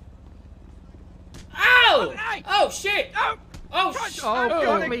 Ow! Oh shit! Oh shit! I'm Oh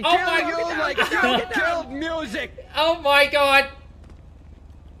gonna my kill you like you god! killed music. Oh my god!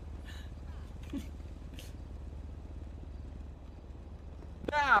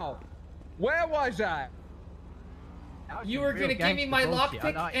 Now, where was I? You were gonna give me my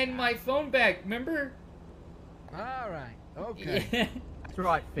lockpick and my phone back, remember? All right. Okay. That's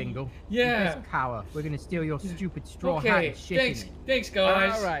right, Fingal. Yeah. You best cower. We're gonna steal your stupid straw hat Okay, and shit thanks, in it. thanks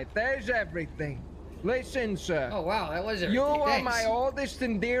guys. All right. There's everything. Listen, sir. Oh wow, that was everything. You are Thanks. my oldest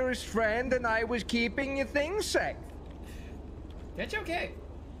and dearest friend, and I was keeping your things safe. That's okay.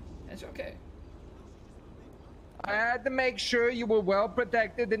 That's okay. I had to make sure you were well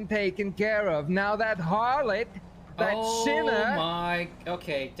protected and taken care of. Now that harlot, that oh sinner, my.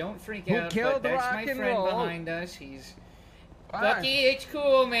 Okay, don't freak who out. killed But that's rock my and friend roll. behind us. He's. What? Bucky, it's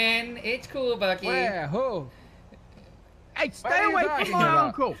cool, man. It's cool, Bucky. Where? Who? Hey, What stay are you away from talking my about?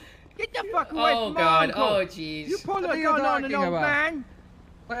 uncle. Get the fuck away Oh from my god. uncle. Oh jeez. You pull What a are you gun on an talking old about? man.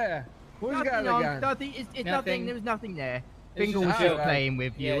 Where? Who's Nothing got a on- gun? Nothing. It's Nothing. nothing. There was nothing there. It's Fingal just was a just joke. playing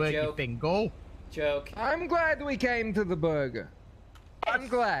with you, Yeah, weren't you, joke. Fingal? Joke. I'm glad we came to the burger. I'm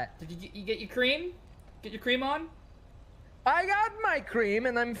glad. Did you get your cream? Get your cream on? I got my cream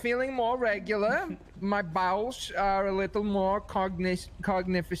and I'm feeling more regular. My bowels are a little more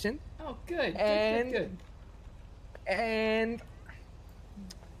cognificent. Oh, good. And- Good. And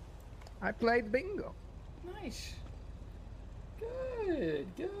I played bingo. Nice. Good.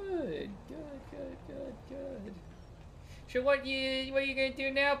 Good. Good. So what you gonna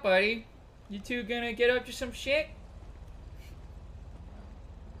do now, buddy? You two gonna get up to some shit?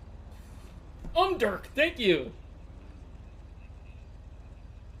 Dirk, thank you.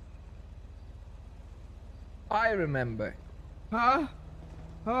 I remember. Huh?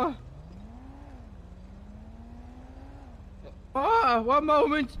 Huh? Ah, one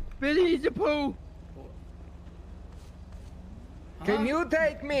moment. Billy needs a poo. Can you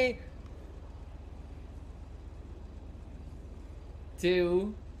take me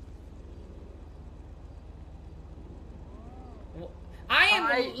to... I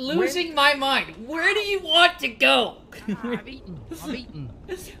am losing my mind. Where do you want to go? I've eaten.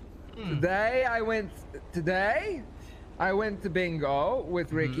 Today I went to bingo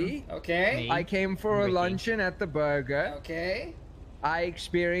with Ricky. Okay. I came for a luncheon at the burger. Okay. I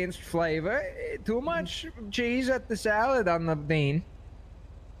experienced flavor. Too much cheese at the salad on the bean.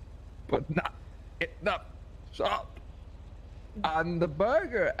 But not enough salt on the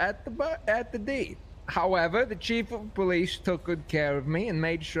burger at the D. However, the chief of police took good care of me and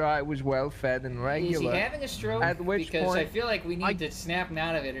made sure I was well fed and regular. Is he having a stroke? At which because point, I feel like we need to snap him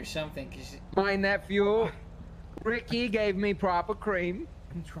out of it or something. Cause my nephew Ricky gave me proper cream.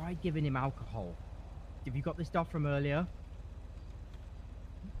 And try giving him alcohol. Have you got this stuff from earlier?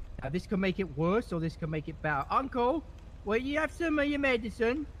 Now this can make it worse, or this can make it better. Uncle, will you have some of your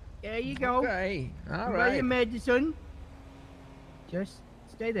medicine? There you go. Okay, all Some of right. your medicine. Just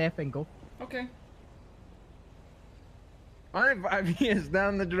stay there, Fingal. Okay. 5 years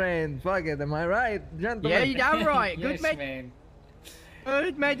down the drain. Fuck it, am I right, gentlemen? Yeah, you're damn right. Good Yes, man.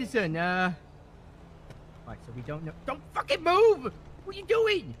 Good medicine. Right, so we don't know. Don't fucking move! What are you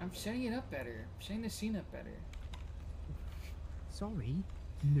doing? I'm setting it up better. I'm setting the scene up better. Sorry,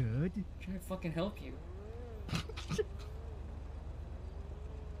 nerd. I'm trying to fucking help you.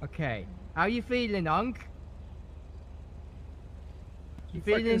 Okay, how you feeling, Unc? You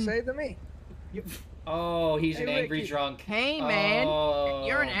Fucking feeling? say to me. Oh, he's an angry Ricky. drunk. Hey, man. Oh.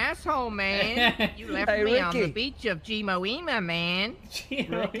 You're an asshole, man. You left Hey, me on the Ricky. beach of Jimoima, man.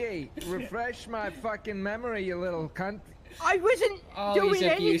 Ricky, refresh my fucking memory, you little cunt. I wasn't Oh, doing he's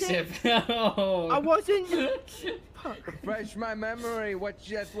anything. abusive. Oh. I wasn't. Refresh my memory. What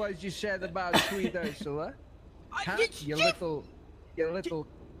that was you said about sweet Ursula? Huh?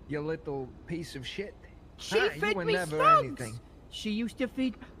 You little piece of shit. She Huh? fed You were me never slugs. anything. She used to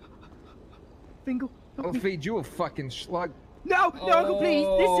feed. Fingal. I'll feed you a fucking slug. No, Uncle, please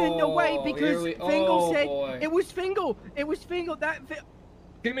listen. No way, Oh, because here we- Fingal oh, said boy. it was Fingal. It was Fingal.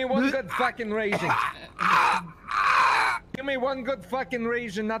 Give me one good fucking reason. Give me one good fucking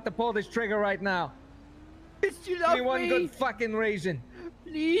reason not to pull this trigger right now. Cause you Give love me one good fucking reason.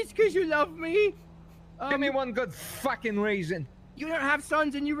 Please, cause you love me. Give me one good fucking reason. You don't have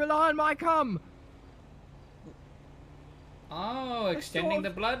sons and you rely on my cum. Oh, extending the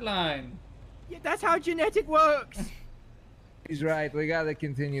bloodline. Yeah, that's how genetic works. He's right. We gotta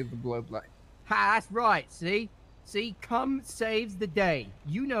continue the bloodline. Ha, that's right. See, cum saves the day.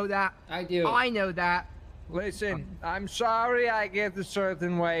 You know that. I do. I know that. Listen, I'm sorry I get a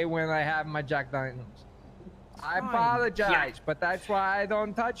certain way when I have my Jack Daniels. I Fine. apologize, but that's why I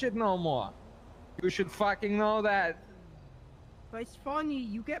don't touch it no more. You should fucking know that. But it's funny.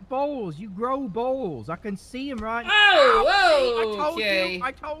 You get balls. You grow balls. I can see them right now. Oh, See, whoa, I told okay. you.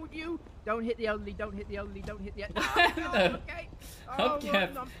 I told you. Don't hit the only. Don't hit the only. Don't hit the. Oh, no, okay. Oh, Okay.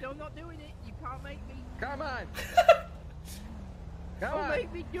 well, I'm still not doing it. You can't make me. Come on. Come Don't on.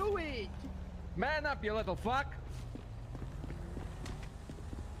 make me do it. Man up, you little fuck.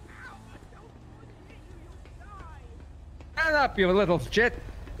 Man up, you little shit.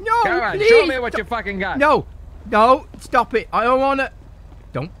 No, Come on, please. show me what you fucking got. No, no, stop it. I don't wanna.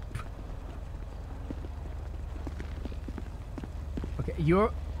 Don't. Okay,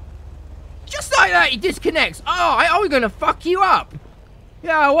 you're. Just like that, he disconnects. Oh, I was gonna fuck you up.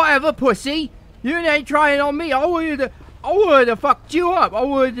 Yeah, whatever, pussy. You ain't trying on me. I would've fucked you up. I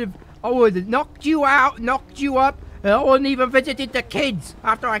would've knocked you out, knocked you up, and I wouldn't even visited the kids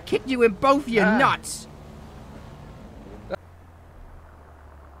after I kicked you in both your nuts.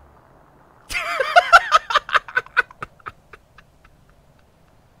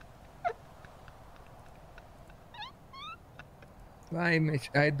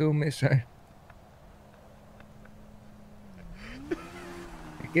 I do miss her.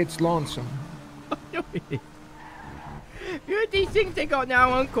 It gets lonesome. You know these things they got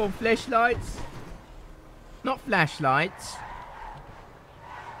now, Uncle? Flashlights? Not flashlights.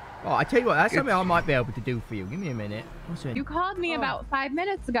 Oh, I tell you what, that's something I might be able to do for you. Give me a minute. What's it? You called me about 5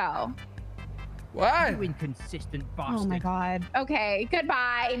 minutes ago. What? You inconsistent bastard. Oh my god. Okay,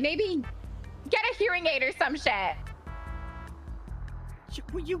 goodbye. Maybe get a hearing aid or some shit.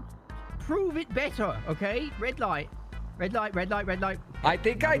 Will you prove it better, okay? Red light. Red light, red light, red light. I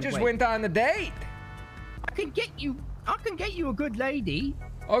think I just went on a date. I can get you a good lady.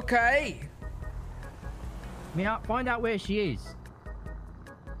 Okay. May I find out where she is?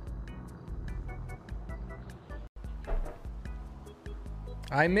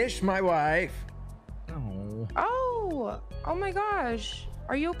 I miss my wife. Oh. Oh my gosh.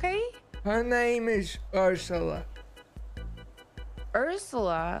 Are you okay? Her name is Ursula.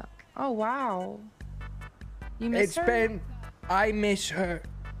 Ursula. Oh wow. You miss her? I miss her.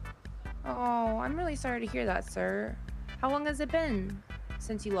 Oh, I'm really sorry to hear that, sir. How long has it been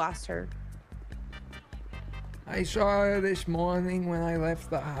since you lost her? I saw her this morning when I left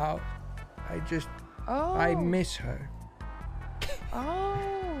the house. I miss her.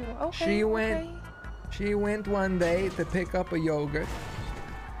 Oh, okay. She went one day to pick up a yogurt.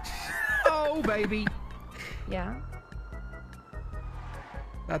 Oh, baby. Yeah.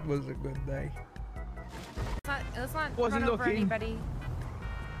 That was a good day. Let's not Wasn't run over looking. anybody.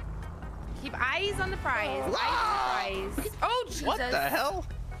 Keep eyes on the prize. Eyes on the prize. Oh, Jesus. What the hell?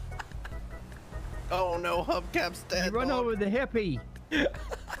 Oh no, Hubcap's dead. You run dog. over the hippie.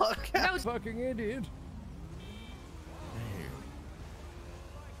 Hubcap's fucking idiot.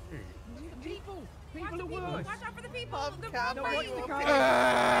 People are worse. Watch out for the people. Hubcap, are you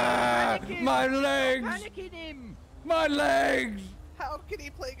okay? My legs! Panicking him. My legs! How can he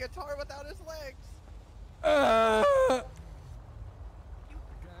play guitar without his legs?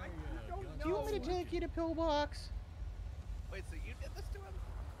 Do you want me to take you to pillbox? Wait, so you did this to him?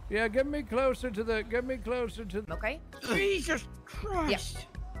 Yeah, get me closer to the. Okay. Jesus Christ.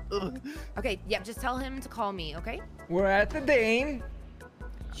 Okay. Yeah. Just tell him to call me. Okay. We're at the Dean.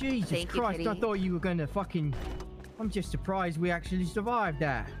 Jesus Thank you, Christ, I kitty. thought you were gonna fucking... I'm just surprised we actually survived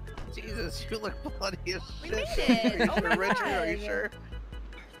that. Jesus, you look bloody as We shit. made it. Are you Oh sure, my Richard? Are you God. sure?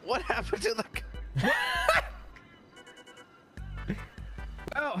 What happened to the...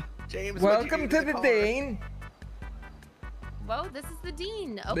 Oh, James, what'd you Welcome do to the car? Dean. Well, this is the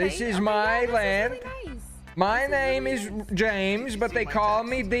dean. Okay. This is okay, my yeah, this land. Is really nice. My This is name really is nice. James, but they call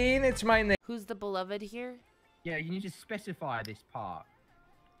me Dean. It's my name. Who's the beloved here? yeah, you need to specify this part.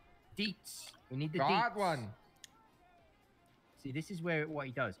 Deets. We need the Got deets. one. See, this is what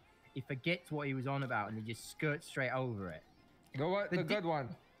he does. He forgets what he was on about and he just skirts straight over it. Go what? The good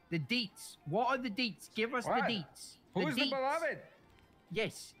one. The deets. What are the deets? Give us What? the deets. Who's the deets. beloved?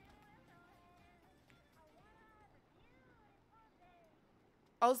 Yes.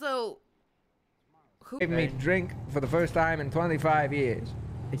 Also, who? Gave me drink for the first time in 25 years.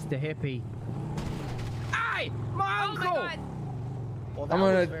 It's the hippie. Aye! My Oh uncle! my God. Well,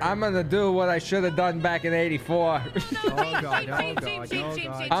 I'm gonna do what I should have done back in '84. Oh God, I'm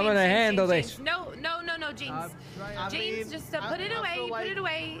gonna handle this. No, James. James, just put it away. Put it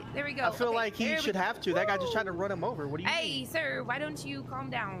away. There we go. I feel Okay, like he there we should go. have to. That guy just tried to run him over. What do you Hey, mean? sir, why don't you calm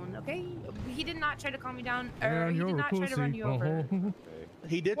down, okay? He did not try to calm me down, Man, or he you're did a not try to run pussy. you over.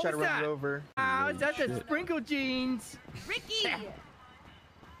 He did try to What's run that? you over. Ah, is that the sprinkle jeans? Ricky!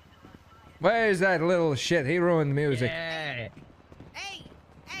 Where's that little shit? He ruined music. Yeah. Hey,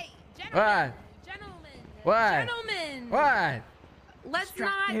 What? What? gentlemen! What? Let's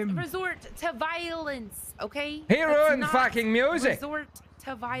Distract not him. resort to violence, okay? He Let's ruined not fucking music. Resort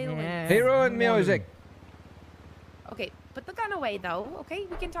to violence. Yeah. He ruined music. Okay, put the gun away, though, okay?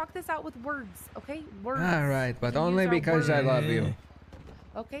 We can talk this out with words, okay? Words. All right, but We can only use our because I words. love you.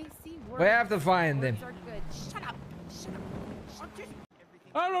 Okay, see, words. We have to find him. Words are good. Shut up. Shut up.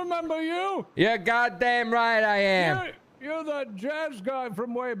 I remember you. You're goddamn right I am. You're that jazz guy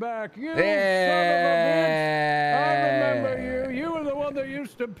from way back. You Yeah. son of a bitch. I remember you. You were the one that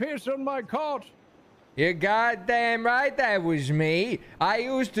used to piss on my cot. You're goddamn right that was me. I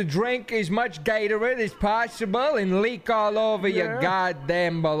used to drink as much Gatorade as possible and leak all over your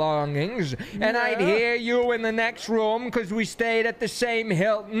goddamn belongings. And I'd Yeah. hear you in the next room because we stayed at the same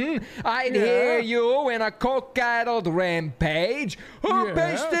Hilton. I'd hear you in a coke-addled rampage. Who Yeah.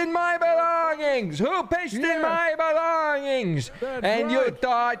 pissed in my belongings? Who pissed in my belongings? That's and you right.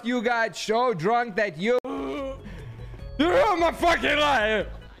 thought you got so drunk that you... You're my fucking liar!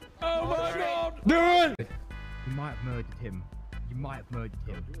 Oh my God. Do it! You might have murdered him. You might have murdered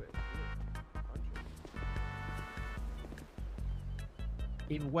him.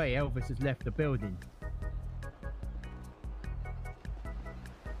 Either way, Elvis has left the building.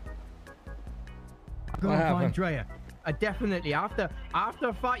 I'm gonna What find happened? Drea. I definitely, after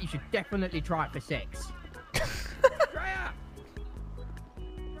a fight, you should definitely try it for sex. Drea!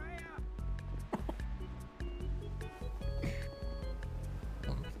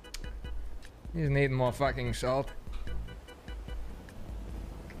 He's needing more fucking salt.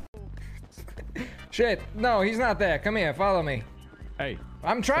 Shit, no, he's not there. Come here, follow me. Hey.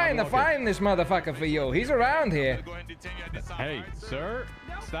 I'm trying to find this motherfucker for you. He's around here. Hey, sir.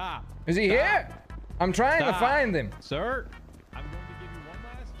 Stop. Is he here? I'm trying to find him. Sir, I'm going to give you one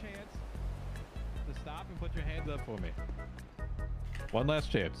last chance to stop and put your hands up for me. One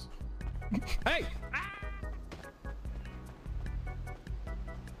last chance. Hey!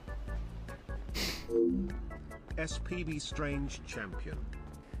 SPB Strange Champion.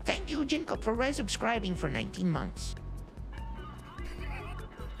 Thank you, Jinko, for resubscribing for 19 months.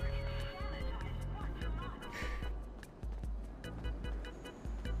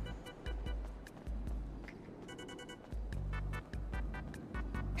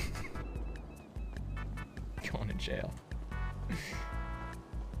 Going to jail.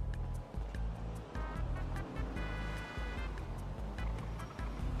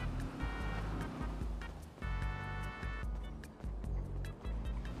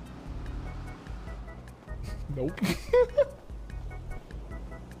 Nope.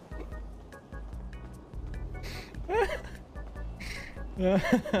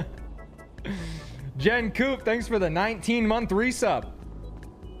 Jen Coop, thanks for the 19-month resub.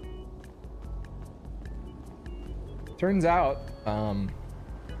 Turns out, I'm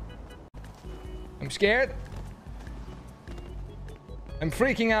scared. I'm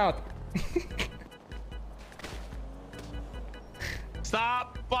freaking out.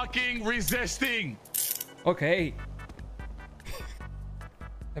 Stop fucking resisting. Okay.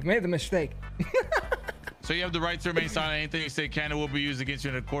 I've made the mistake. So you have the right to remain silent. Anything you say can and will be used against you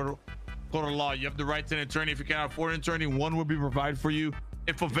in a court of law. You have the right to an attorney. If you cannot afford an attorney, one will be provided for you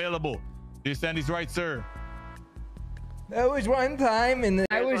if available. Do you understand these rights, sir? That was one time, and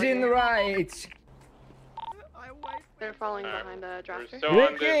I was in the rights. They're falling behind the drafter.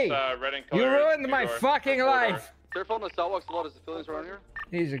 Ricky, you ruined my fucking life. Careful on the sidewalks. A lot of civilians around here.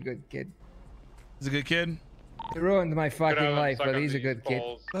 He's a good kid. He's a good kid. He ruined my fucking life, but he's a good kid.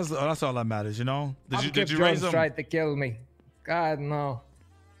 That's all that matters, you know. Did you Jones raise him? tried to kill me. God no.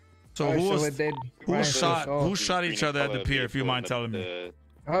 So who shot each other at the pier? If you mind telling me.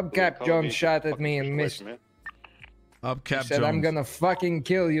 Hubcap Jones shot at me and missed. Hubcap Said, I'm gonna fucking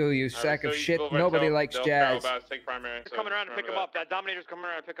kill you, you sack of shit. Nobody likes jazz. Coming around to pick him up. That Dominator's coming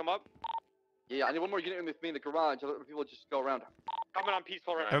around to pick him up. Yeah, I need one more unit with me in the garage. Other people just go around. Coming on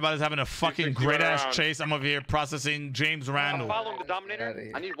peaceful right now. Everybody's having a fucking great ass chase. I'm over here processing James Randall. Following the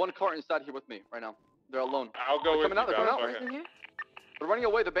Dominator. I need one car inside here with me right now. They're alone. I'll go with coming out. They're coming out. They're running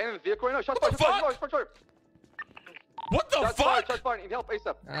away. They're abandoning the vehicle right now. Shots fired. Shots fired. What the fuck? Shots fired. Need help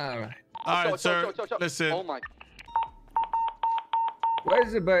ASAP. All right, sir. Listen. Oh my.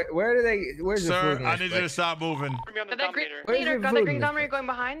 Where's the where's the food? Sir, I need you to stop moving. Got the green Dominator going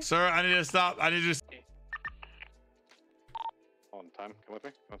behind. Sir, I need to stop. I need you to. On time. Come with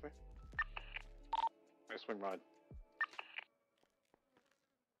me. Come with me. Nice swing rod.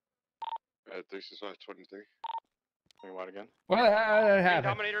 365-23. Swing wide again. What happened?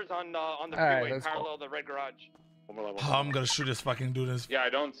 Dominators on the All freeway, right, parallel the red garage. Oh, I'm gonna shoot this fucking dude. Yeah, I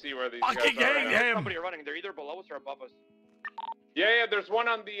don't see where these guys are. There's somebody running. They're either below us or above us. Yeah, there's one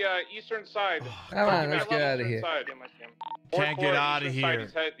on the eastern side. Come on, let's get out of here. Can't get out of here.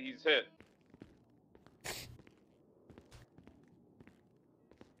 He's hit.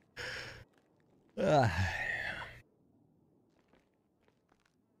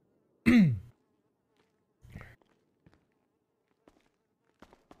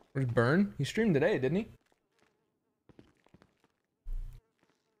 Where's Burn? He streamed today, didn't he?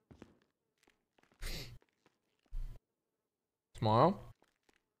 Tomorrow?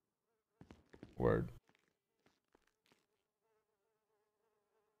 Word.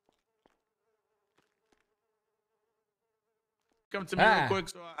 Come to me real quick.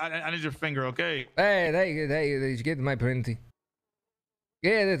 So I need your finger, okay? Hey, he's getting my printy.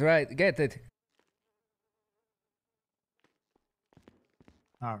 Get it right. Get it.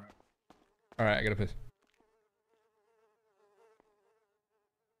 All right, I gotta piss.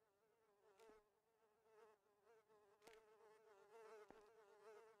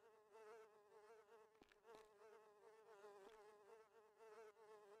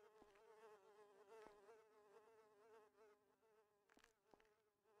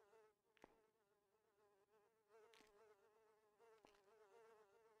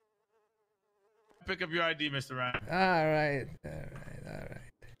 Pick up your ID, Mr. Ryan. All right.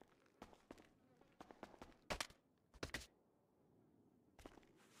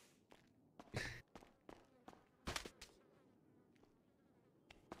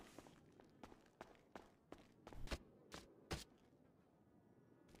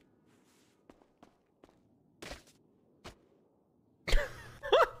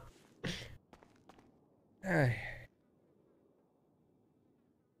 Hey.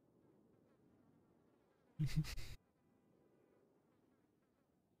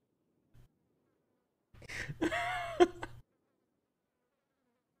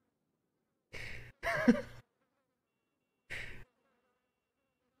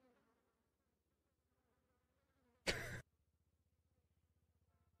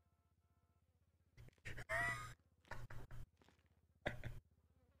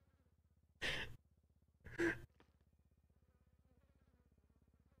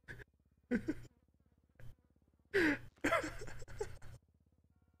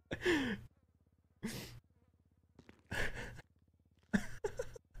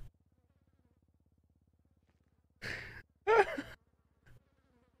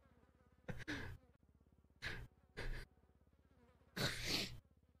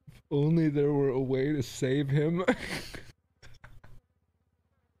 Only there were a way to save him.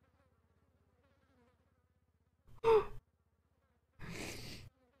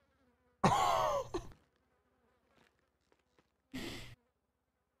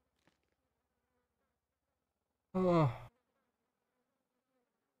 Oh.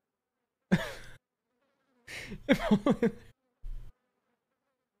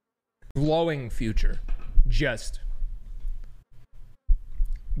 Glowing future. Just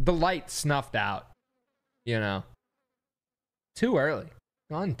the light snuffed out, you know. Too early.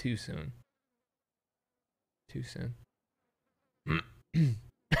 Gone too soon. Too soon.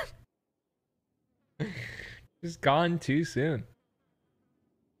 Just gone too soon.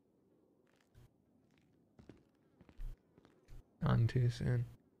 Gone too soon.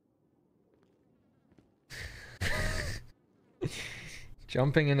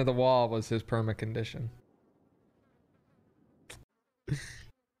 Jumping into the wall was his perma condition.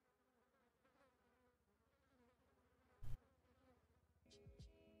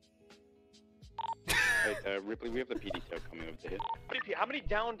 Wait, Ripley, we have the PD tow coming over to hit. How many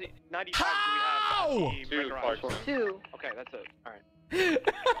downed 95 do we have? Two, Clark. Two. Okay, that's it. All right.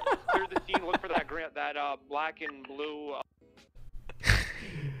 Clear the scene. Look for that black and blue.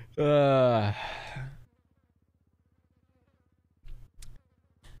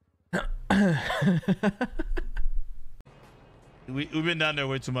 We've been down there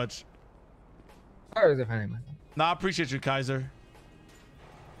way too much. Nah, I appreciate you, Kaiser.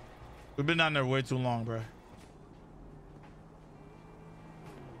 We've been down there way too long, bro.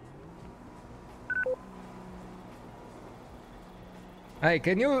 Hey,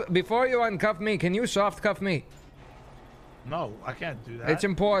 can you, before you uncuff me, can you soft cuff me? No, I can't do that. It's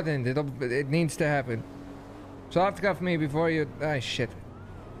important. It needs to happen. Soft cuff me before you. Ah, shit.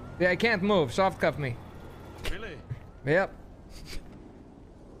 Yeah, I can't move. Soft cuff me. Really? Yep.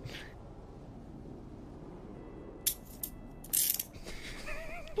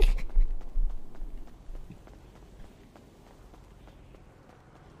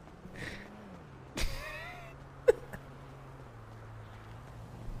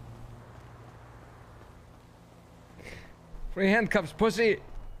 Free handcuffs, pussy.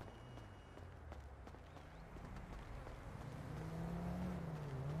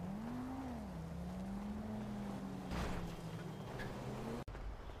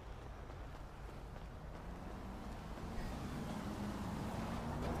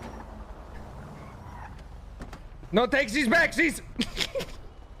 No takesies, backsies.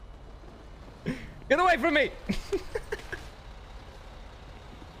 Get away from me.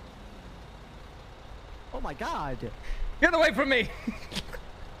 Oh my God. Get away from me!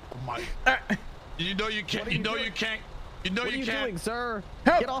 Oh my! You know you can't. You know you can't. You know you can't. What are you doing, sir?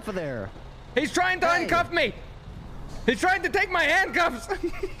 Help! Get off of there! He's trying to uncuff me. He's trying to take my handcuffs.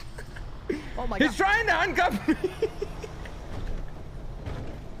 Oh my God! He's trying to uncuff me.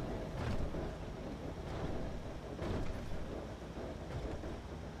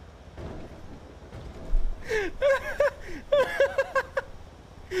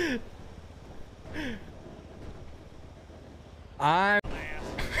 I'm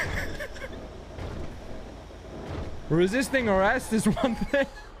resisting arrest is one thing.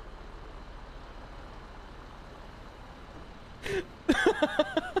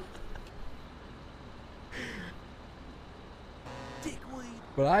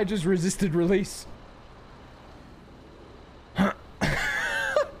 But I just resisted release.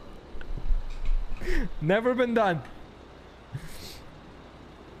 Never been done.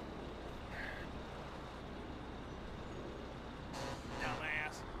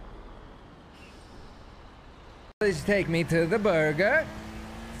 Please take me to the burger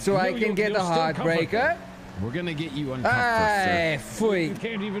so I can get the heartbreaker. We're gonna get you uncuffed first, sir. You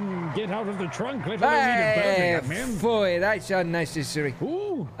can't even get out of the trunk, let alone eat a burger, man. Foy, that's unnecessary.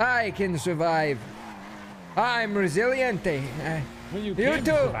 Ooh. I can survive. I'm resilient. Well, you can't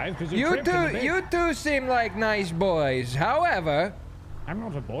survive 'cause you're trapped in the bed. You two seem like nice boys. However, I'm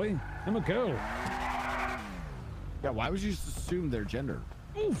not a boy. I'm a girl. Yeah, why would you just assume their gender?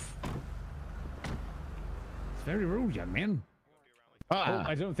 Oof. It's very rude, young man. Oh,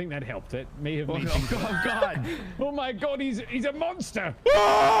 I don't think that helped. It may have made things oh God! Oh my God! He's a monster!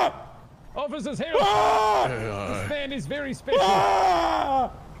 Officers, help! This man is very special.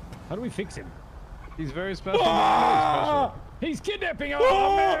 How do we fix him? He's very special. Very special. He's kidnapping our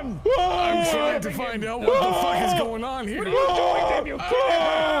man! I'm trying to find out what the fuck is going on here. What are you doing, damn you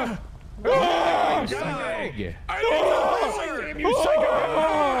kidnapper? I don't know. Damn you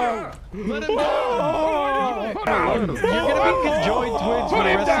psycho! Let him down! Put him down! You're gonna be conjoined twins for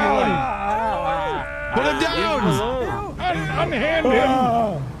the rest of your life. Put him down! Unhand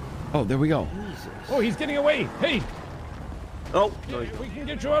him! Oh, there we go. Oh, he's getting away. Hey! Oh, we can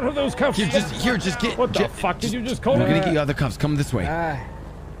get you out of those cuffs. Just get. What the fuck did you just call We're me? gonna get you other cuffs. Come this way.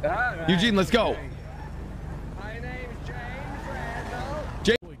 Eugene, let's go. My name's James Randal.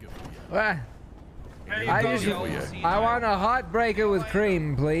 I want a heartbreaker with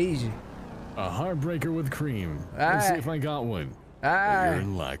cream, please. A heartbreaker with cream. Let's see if I got one. You're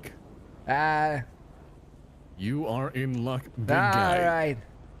in luck. You are in luck, big guy. All right.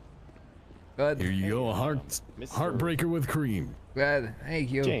 Good. Here you go, a heartbreaker with cream. Good.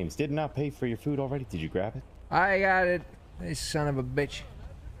 Thank you. James, didn't I pay for your food already? Did you grab it? I got it. This son of a bitch.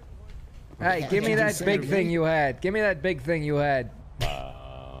 Hey, give me that big thing you had. Give me that big thing you had.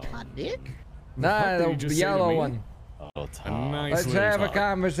 My dick? Nah, the yellow one. Oh, Tom. Let's have a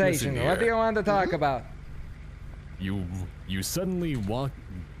conversation. What do you want to talk about? You suddenly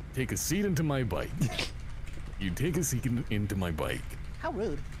take a seat into my bike. You take a seat into my bike. How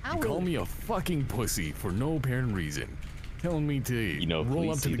rude. How You rude. call me a fucking pussy for no apparent reason. Telling me to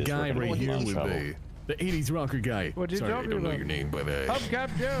roll up to the guy right here with the 80s rocker guy. What you Sorry, I talking don't know about? your name, but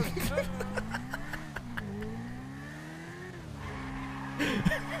Hubcap Jones.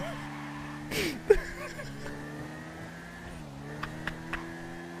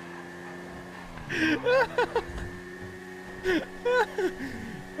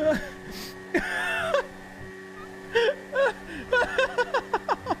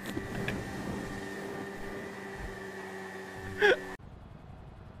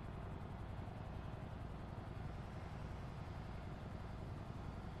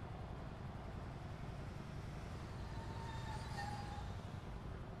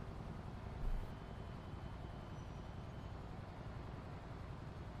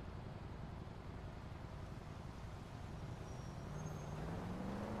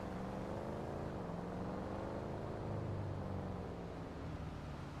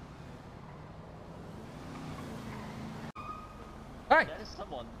 Hi. There is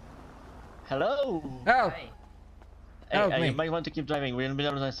someone. Hello. Help. Hi. Help me. You might want to keep driving. We're in the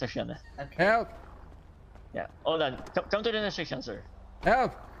middle of the session. Help. Yeah. Hold on. Come to the intersection, sir.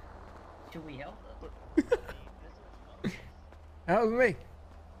 Help. Should we help? Help me.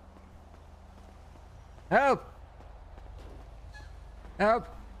 Help. Help.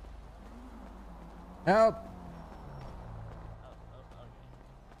 Help.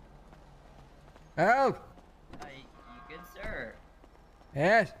 Help. Hi, you good, sir?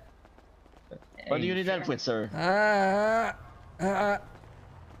 Yes. What do you need help with, sir? There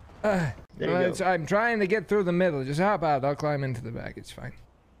you go. I'm trying to get through the middle. Just hop out. I'll climb into the back. It's fine.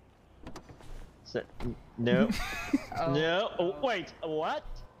 No. No. Oh, wait. What?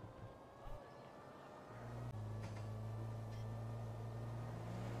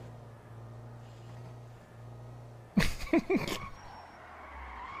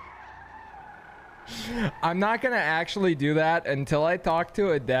 I'm not gonna actually do that until I talk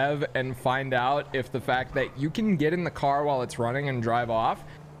to a dev and find out if the fact that you can get in the car while it's running and drive off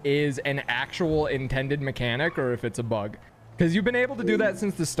is an actual intended mechanic or if it's a bug. Because you've been able to do that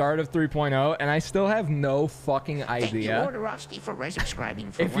since the start of 3.0 and I still have no fucking idea for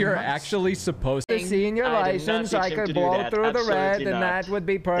resubscribing for if you're actually supposed to see in your license I could blow through the red and that would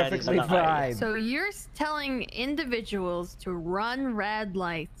be perfectly fine. So you're telling individuals to run red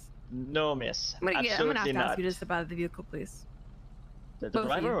lights. No, miss. I'm gonna have Absolutely to ask not. you to step out of the vehicle, please. The Both of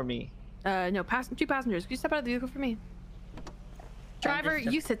driver you. or me? No, two passengers. Can you step out of the vehicle for me? Driver,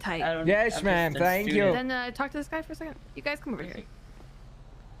 you sit tight. Yes, ma'am. Thank you. Then talk to this guy for a second. You guys come over here.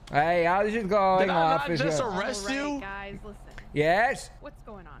 Hey, how's it going, Did I not officer? just arrest you? Guys, listen. Yes? What's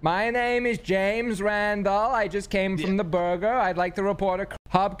going on? My name is James Randal. I just came from the burger. I'd like to report a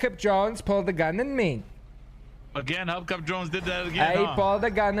Hubcap Jones pulled a gun on me. Again, Hubcap Jones did that again, He huh? pulled a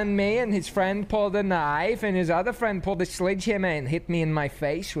gun on me, and his friend pulled a knife, and his other friend pulled a sledgehammer and hit me in my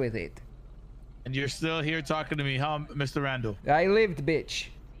face with it. And you're still here talking to me, huh, Mr. Randall? I lived, bitch.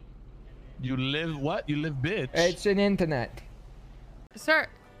 You live what? You live, bitch? It's an internet. Sir,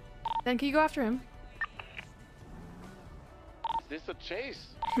 then can you go after him? Is this a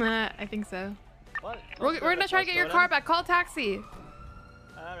chase? I think so. What? We're gonna try to get your car back. Call a taxi.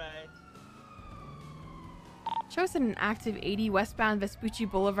 Alright. Show us an active 80 westbound Vespucci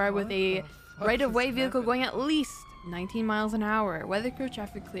Boulevard with a right-of-way vehicle going at least 19 miles an hour. Weather crew,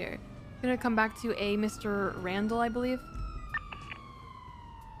 traffic clear. Gonna come back to a Mr. Randall, I believe.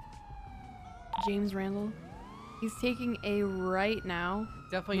 James Randall. He's taking a right now.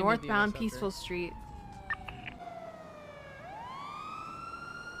 Definitely northbound Peaceful Street.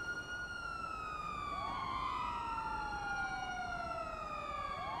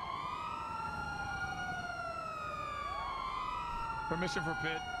 Permission for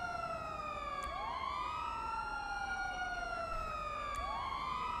pit.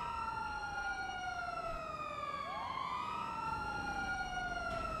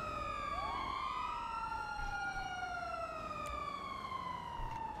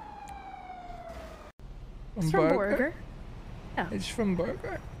 It's from Burger. Yeah. It's from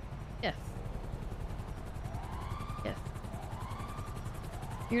Burger. Yes. Yes.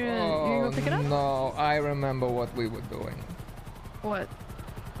 You're gonna go pick it up? No, I remember what we were doing. What?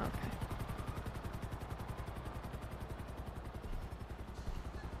 Okay.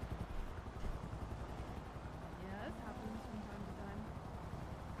 Yeah, this happens from time to time.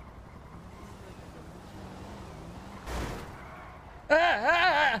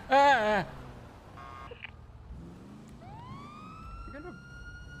 You're gonna.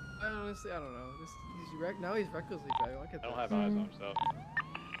 Honestly, I don't know. Now he's recklessly driving. Look at I don't this. have eyes on him, so.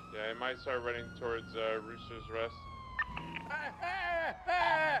 Yeah, he might start running towards Rooster's Rest.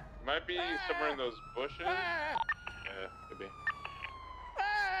 Might be somewhere in those bushes. Yeah, could be.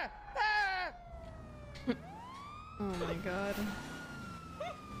 Oh my god.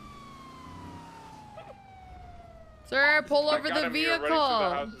 Sir, pull over the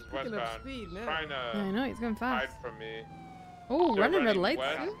vehicle. Picking up speed now. Trying to I know, he's going fast. hide from me. Oh, Still running red lights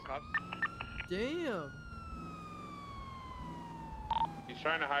west. too? Damn. He's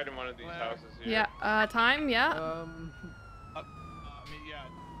trying to hide in one of these houses here. Yeah, time, yeah. I mean, yeah,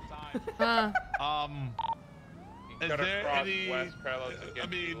 time. He's Is gotta there cross any? west parallel to get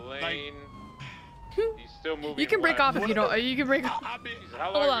the lane. Like, He's still moving. you can break west. off if you don't. You can break off. Jeez,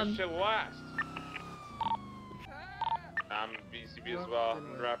 how Hold long on. does shit last? I'm BCB as well.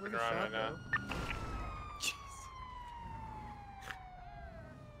 I'm wrapping around right now.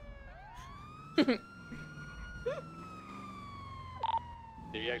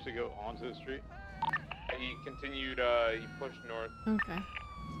 Did he actually go onto the street? He continued, he pushed north. Okay.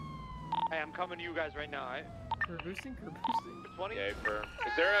 Hey, I'm coming to you guys right now, alright? We're boosting? 20? Yeah, firm.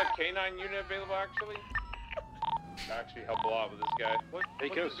 Is there a K9 unit available actually? That'd actually help a lot with this guy. They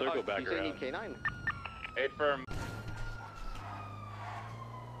go circle back around. K9. Hey, firm.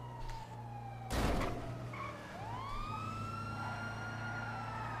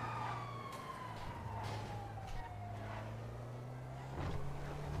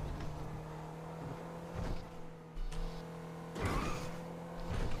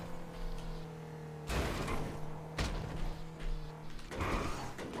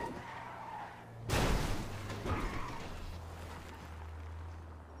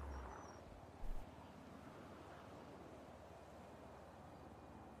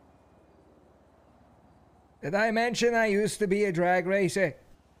 Did I mention I used to be a drag racer?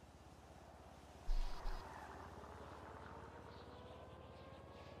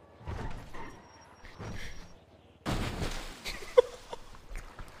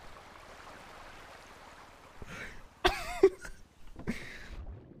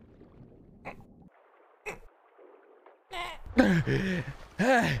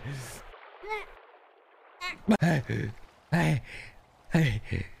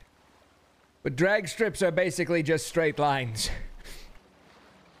 But drag strips are basically just straight lines.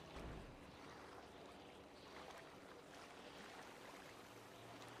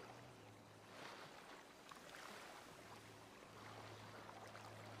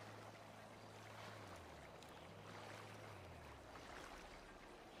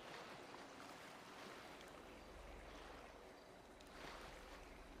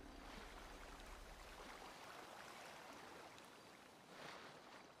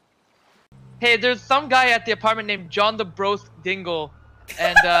 Hey, there's some guy at the apartment named John the Bros Dingle,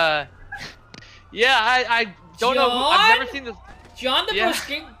 and yeah, I don't know. I've never seen this. John the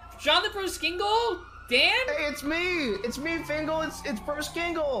John the Broskingle? Dan? Hey, it's me, Fingal. It's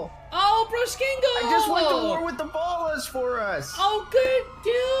Broskingle. Oh, Broskingle! I just went to war with the Ballas for us. Oh, good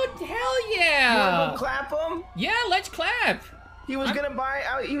dude. Hell yeah. You wanna go clap him? Yeah, let's clap. He was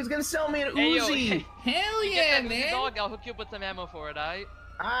gonna sell me an Hey, yo, Uzi. Hell you yeah, get that man. dog, I'll hook you up with some ammo for it, alright?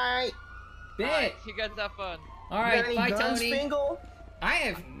 Alright. Bet. You guys have fun. Alright, bye, guns, Tony. Fingal? I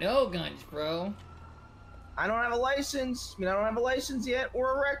have no guns, bro. I don't have a license. I don't have a license yet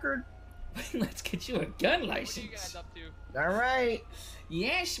or a record. Let's get you a gun license. What are you guys up to? All right.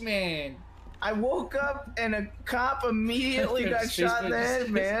 Yes, man. I woke up and a cop immediately got shot in the head,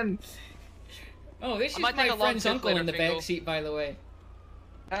 man. Oh, this is might my take a long friend's trip uncle later, in the Fingal. back seat, by the way.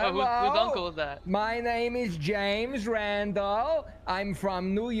 Oh, whose uncle is that? My name is James Randal. I'm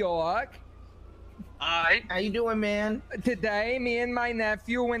from New York. Alright. How you doing, man? Today, me and my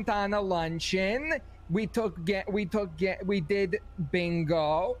nephew went on a luncheon. We did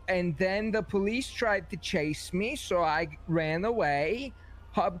bingo, and then the police tried to chase me, so I ran away.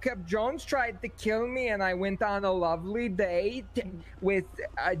 Hubcap Jones tried to kill me, and I went on a lovely date with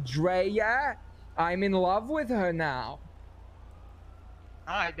Drea. I'm in love with her now.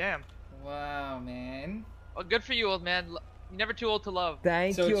 Alright, damn. Wow, man. Well, good for you, old man. You're never too old to love.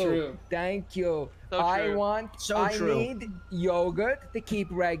 Thank So you. true. Thank you. So I true. need yogurt to keep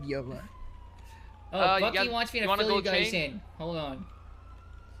regular. Oh, you Bucky guys- wants me you to wanna fill you go guys change? in. Hold on.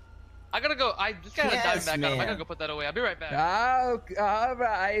 I gotta go. This guy has a Yes, diamond back on him. I man. gotta go put that away. I'll be right back. All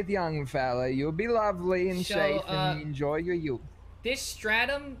right, young fella. You'll be lovely and So, safe and enjoy your youth. This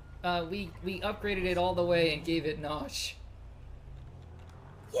stratum, we upgraded it all the way and gave it Nosh.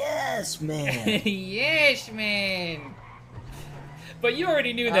 Yes, man. Yes, man. But you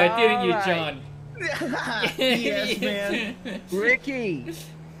already knew that, didn't you, All right. John? Yes, man. Ricky.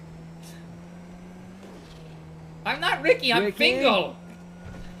 I'm not Ricky. I'm Ricky? Fingal.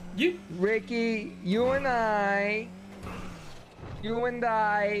 Ricky, you and I,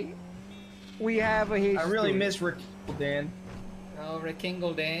 we have a history. I really miss Rick Dan. Oh,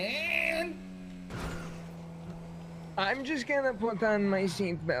 Rickingle Dan. I'm just gonna put on my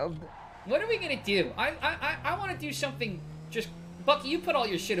seatbelt. What are we gonna do? I want to do something. Just Bucky, you put all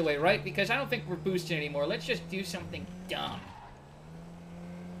your shit away, right? Because I don't think we're boosting anymore. Let's just do something dumb.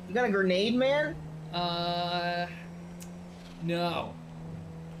 You got a grenade, man? No.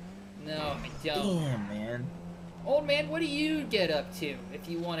 No, I don't. Damn, man. Old man, what do you get up to if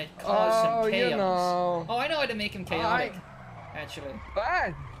you want to cause some chaos? You know. Oh, I know how to make him chaotic. Actually.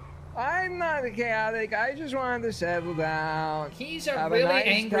 But I'm not chaotic. I just wanted to settle down. He's a have really nice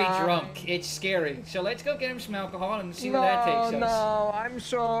angry time. drunk. It's scary. So let's go get him some alcohol and see No, where that takes us. no, I'm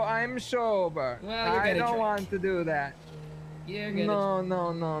sober. Well, you're I gonna don't drink. want to do that. You're gonna.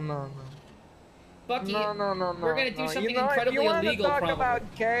 No. Bucky, No. we're gonna do something you know, incredibly if you want illegal, to talk probably.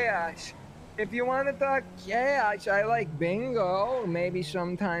 about chaos, if you want to talk chaos, I like bingo. Maybe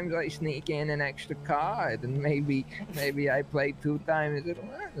sometimes I sneak in an extra card, and maybe I play 2 times at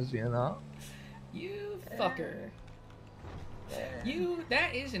once. You know. You fucker.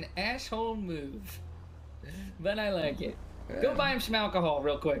 That is an asshole move. But I like it. Go buy him some alcohol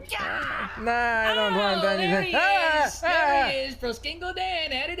real quick. Nah, I don't want There anything. he is! There he is! Proskingle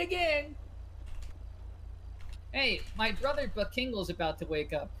Dan at it again. Hey, my brother Buckingle's about to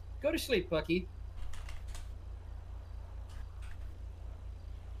wake up. Go to sleep, Bucky.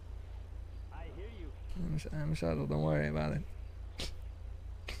 I'm subtle. Don't worry about it.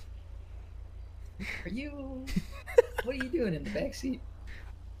 Are you... What are you doing in the back seat?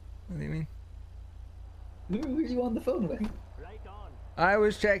 What do you mean? Who are you on the phone with? I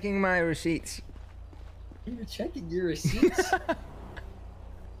was checking my receipts. You were checking your receipts?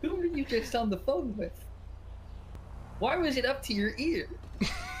 Who were you just on the phone with? Why was it up to your ear?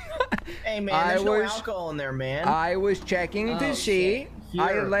 Hey, man, there's no alcohol in there, man. I was checking to see. Here,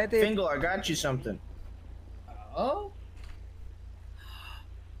 I let it. Fingal, I got you something. Oh?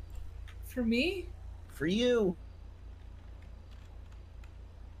 For me? For you.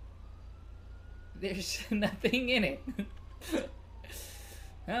 There's nothing in it.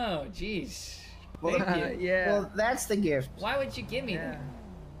 Oh, jeez. Well, Thank you. Yeah. Well, that's the gift. Why would you give me that?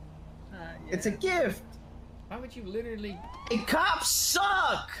 It's a gift. Why would you literally... Hey, cops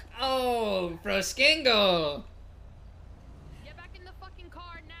suck! Oh, Proskingle! Get back in the fucking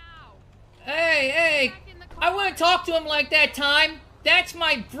car now! Hey! I wouldn't talk to him like that, Time! That's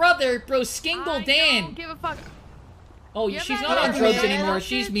my brother, Proskingle Dan! Don't give a fuck. Oh, Get she's back not in on the drugs car. anymore.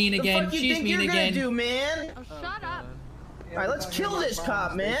 She's mean again. What the fuck you She's think mean you're again. gonna do, man? Oh, shut up. Alright, let's kill this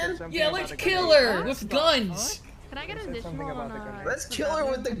cop, man. Yeah, let's kill her with guns. Can I get an additional on Let's kill her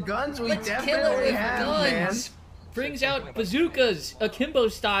with the guns we Let's kill her definitely with have, guns. Brings out bazookas, akimbo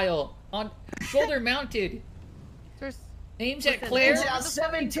style, on shoulder mounted. Aims at Claire. Brings out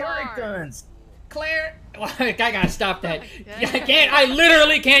 7 turret guns. Claire, I gotta stop that. I can't. I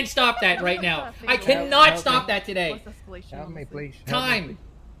literally can't stop that right now. I cannot stop that today. Help me, please. Time.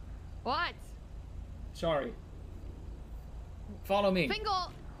 What? Sorry. Follow me.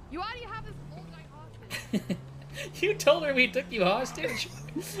 Fingal, you already have this old guy hostage. You told her we took you hostage.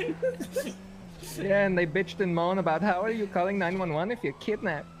 Yeah, and they bitched and moaned about how are you calling 911 if you're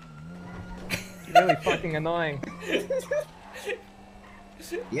kidnapped. Really fucking annoying.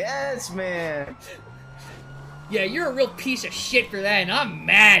 Yes, man. Yeah, you're a real piece of shit for that, and I'm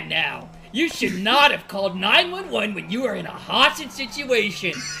mad now. You should not have called 911 when you were in a hostage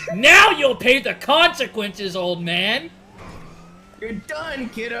situation. Now you'll pay the consequences, old man. You're done,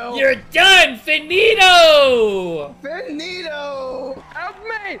 kiddo. You're done, finito. Finito. Help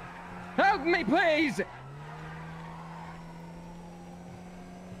me! Help me, please!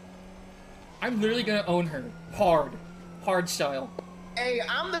 I'm literally gonna own her. Hard. Hard style. Hey,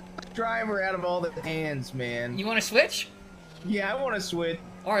 I'm the driver out of all the hands, man. You wanna switch? Yeah, I wanna switch.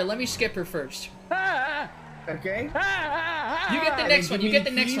 Alright, let me skip her first. Okay. You get the next one. You get the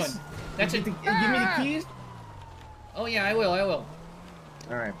next one. That's it. Give me the keys. Oh yeah, I will. All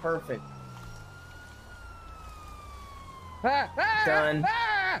right, perfect. Done.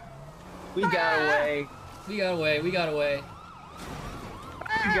 We got away. We got away. We got away.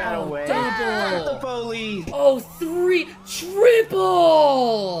 Double. The police. Oh, 3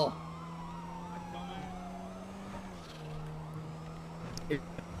 triple.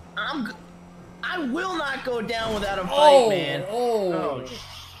 I will not go down without a fight, man. Oh,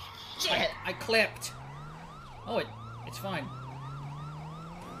 shit. I clipped. Oh, it's fine.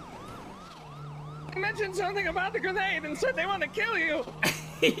 I mentioned something about the grenade and said they want to kill you.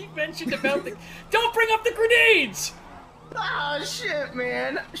 He mentioned about the... Don't bring up the grenades! Oh, shit,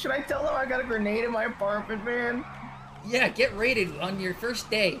 man. Should I tell them I got a grenade in my apartment, man? Yeah, get raided on your first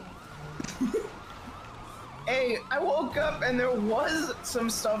day. Hey, I woke up and there was some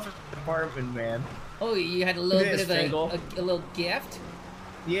stuff in the apartment, man. Oh, you had a little bit of a little gift?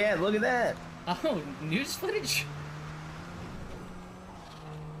 Yeah, look at that. Oh, news footage?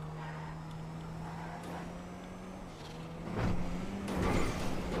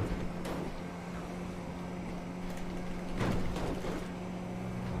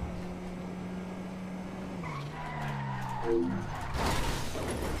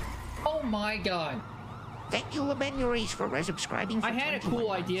 Oh my god. Thank you, Lebenuries, for resubscribing. I had a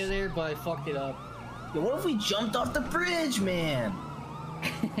cool idea there, but I fucked it up. Yo, what if we jumped off the bridge, man?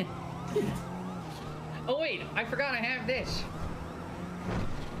 Oh wait, I forgot I have this.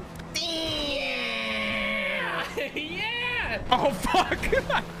 Yeah! Yeah! Oh fuck!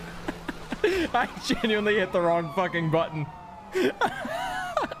 I genuinely hit the wrong fucking button. What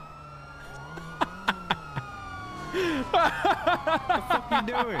the fuck are you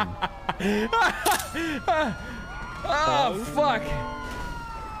doing? Oh fuck!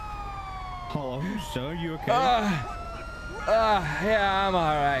 Hello, sir, you okay? Yeah, I'm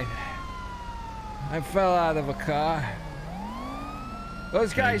alright. I fell out of a car.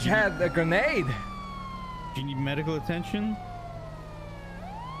 Those guys had a grenade. Do you need medical attention?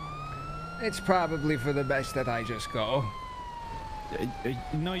 It's probably for the best that I just go.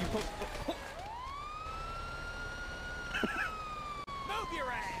 No, you Move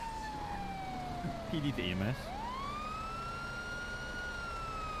your ass! PD to EMS.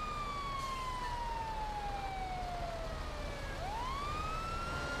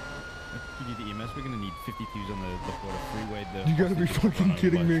 PD to EMS, we're gonna need 52s on the Florida freeway. You gotta be fucking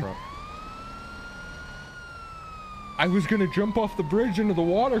kidding me. I was gonna jump off the bridge into the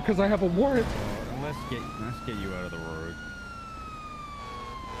water because I have a warrant. Let's get you out of the road.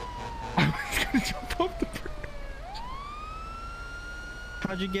 I was gonna jump off the bridge.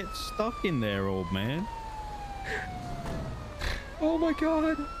 How'd you get stuck in there, old man? Oh my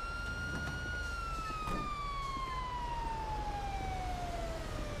god.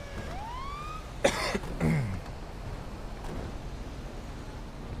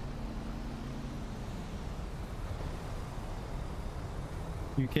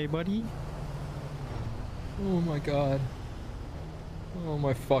 You okay, buddy? Oh my god. Oh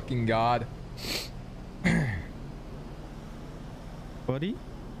my fucking god. Buddy?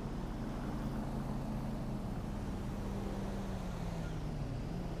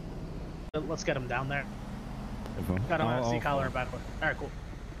 Let's get him down there. Got him on a sea collar and backward. Alright, cool.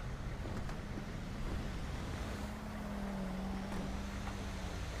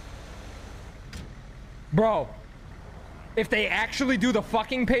 Bro, if they actually do the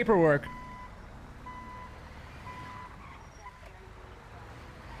fucking paperwork.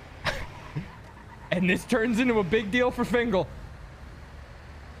 And this turns into a big deal for Fingal.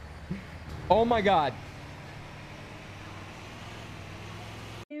 Oh my god.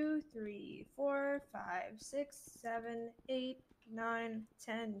 2, 3, 4, 5, 6, 7, 8, 9,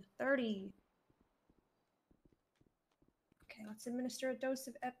 10, 30. Okay, let's administer a dose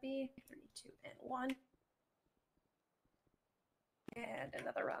of Epi. 3, 2, and 1. And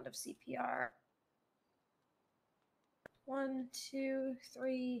another round of CPR. 1, 2,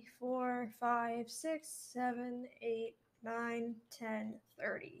 3, 4, 5, 6, 7, 8, 9, 10,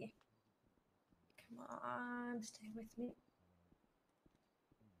 30. Come on, stay with me.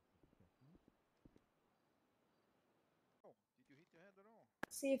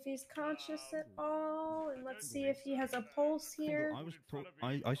 See if he's conscious at all, and let's see if he has a pulse here.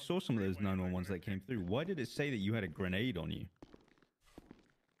 I saw some of those 911s that came through. Why did it say that you had a grenade on you?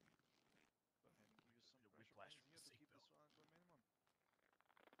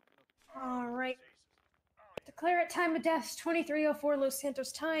 All right. Declare it time of death, 2304 Los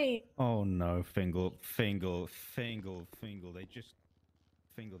Santos time. Oh no, Fingal. They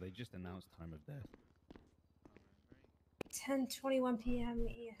just announced time of death. 10:21 p.m.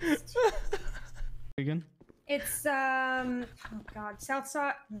 EST. Again? It's oh god, South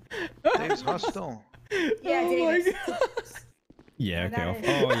side. Dave's hostel. Yeah, Oh Davis. Yeah, okay. that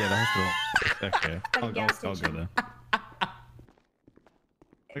is- Oh, yeah, the hospital. Okay. Like a I'll gas go station. there.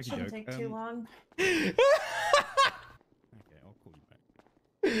 It Okey shouldn't doke. take too long. Okay, I'll call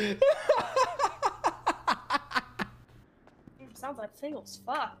you back. Sounds like Fingal's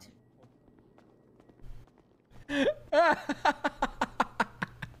fucked.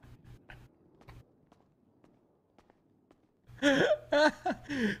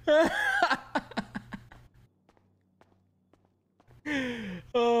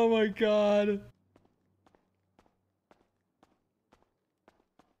 Oh my god.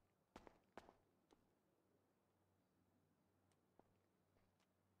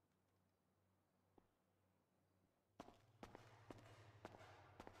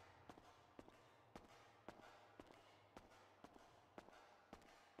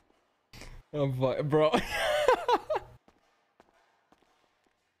 I'm fine, bro.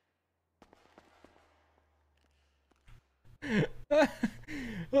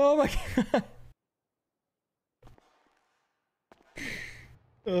 Oh my god.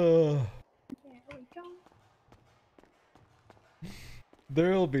 There we go.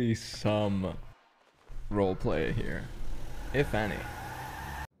 There'll be some roleplay here, if any.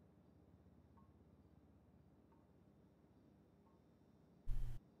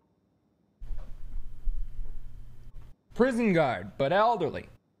 Prison guard, but elderly.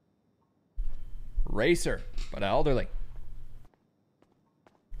 Racer, but elderly.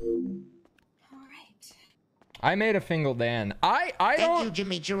 I made a Fingal Dan. I Thank don't. you,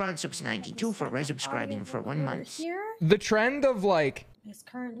 Jimmy Geron692 for resubscribing for 1 month. Here The trend of like. is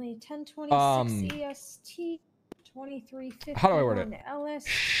currently 1026 EST, 2350 How do I word it? LST.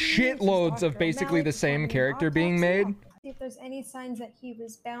 Shitloads of basically the same character being made. See if there's any signs that he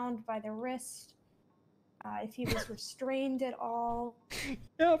was bound by the wrist. If he was restrained at all.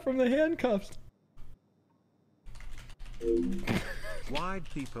 Yeah, from the handcuffs. Why'd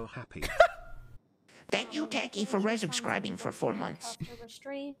people happy? Thank you, Tacky, for resubscribing for 4 months.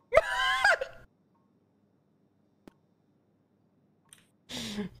 Restraint.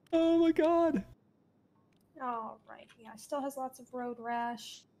 Oh my god. All right. Yeah, still has lots of road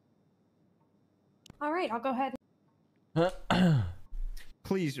rash. All right, I'll go ahead.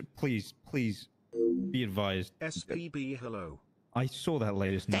 Please, please, please be advised. SPB, hello. I saw that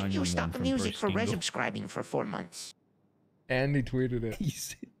latest Thank you, 911 Stop the from Music, for Bruce Dingle. resubscribing for 4 months. And he tweeted it.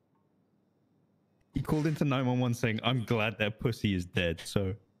 He called into 911 saying, "I'm glad that pussy is dead."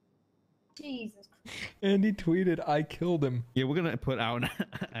 So. Jesus Christ. And he tweeted, "I killed him." Yeah, we're gonna put out an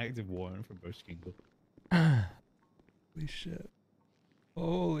active warrant for Bruce Dingle. Holy shit.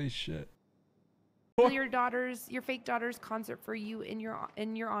 Holy shit. Your fake daughter's concert for you in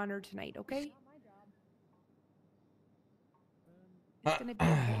your honor tonight, okay? It's gonna be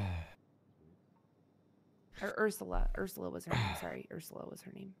okay. Or Ursula. Ursula was her name. Sorry, Ursula was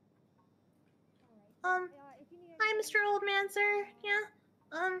her name. Hi, Mr. Old Man, sir. Yeah.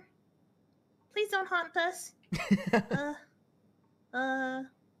 Please don't haunt us.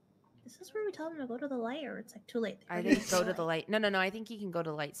 Is this where we tell him to go to the light, or it's like too late? I think go to the light. No. I think he can go to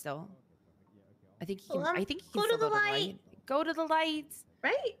the light still. I think he can. I think he can go still to the go to the light. light. Go to the lights.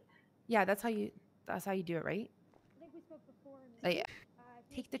 Right? Yeah, that's how you do it, right? Like,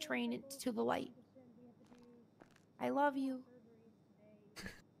 take the train to the light. I love you.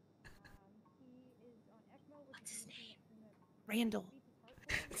 What's his name? Randall.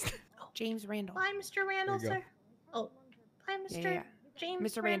 James Randall. Bye, Mr. Randall, There you go. sir. Oh, bye, Mr. Yeah. James.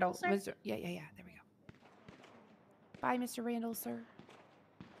 Mr. Randall. sir. Mr. Yeah. There we go. Bye, Mr. Randall, sir.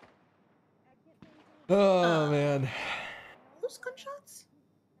 Oh man. Those gunshots?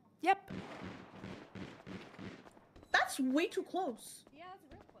 Yep. That's way too close. Yeah,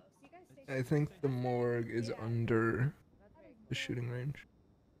 that's real close. You guys stay. I think the morgue is under the shooting range.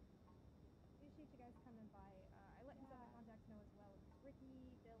 Appreciate you guys coming by. I let his other contacts know as well. Ricky,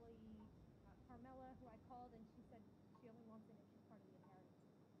 Billy, Carmela, who I called, and she said she only wants it if she's part of the inheritance.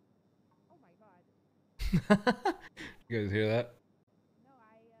 Oh my god. You guys hear that? No,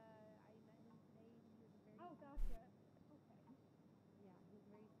 I met him today. He was very. Oh, gotcha. Okay. Yeah, he's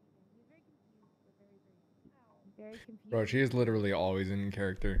very sweet. He was very confused, but very, very sweet. Very confused. Bro, she is literally always in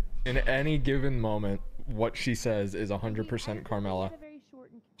character. In any given moment, what she says is 100% Carmela.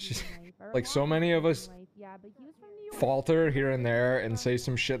 She's like, so many of us falter here and there and say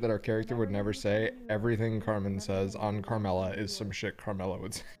some shit that our character would never say. Everything Carmen says on Carmela is some shit Carmela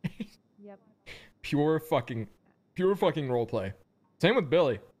would say. Yep. Pure fucking roleplay. Same with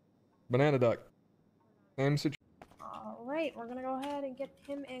Billy. Banana Duck. Same situation. All right, we're gonna go ahead and get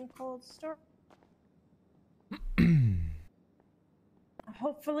him in cold storage.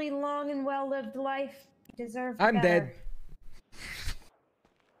 hopefully long and well-lived life. You deserve I'm better. dead.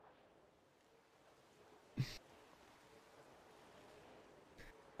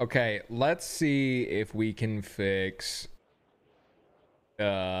 Okay, let's see if we can fix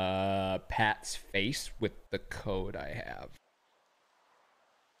Pat's face with the code I have.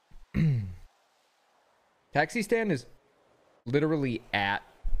 Taxi stand is literally at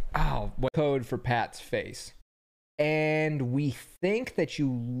what code for Pat's face. And we think that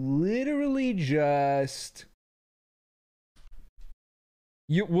you literally just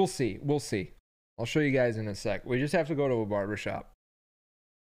we'll see. I'll show you guys in a sec. We just have to go to a barbershop.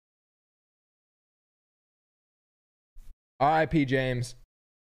 RIP James.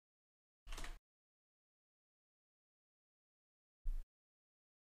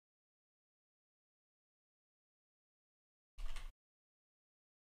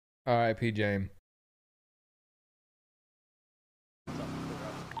 RIP James.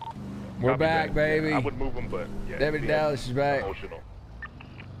 We're back, baby. I would move him, but yeah. David Dallas is back. Emotional.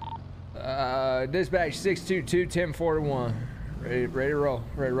 Dispatch 622-1041. Ready to roll.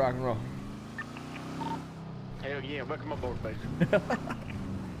 Ready to rock and roll. Hell yeah, welcome aboard, baby.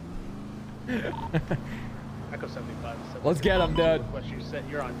 Echo 75. Let's get him, dude.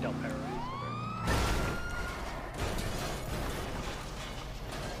 You're on Del Perro.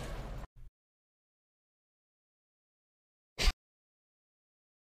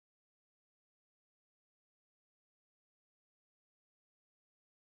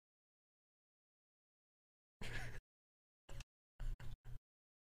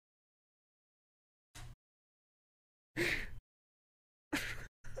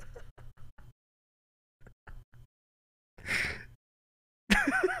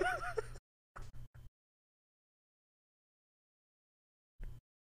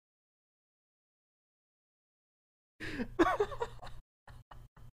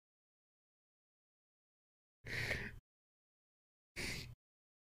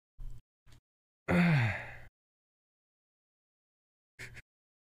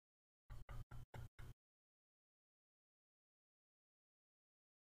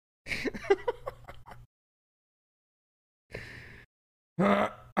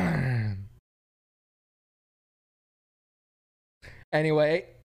 Anyway.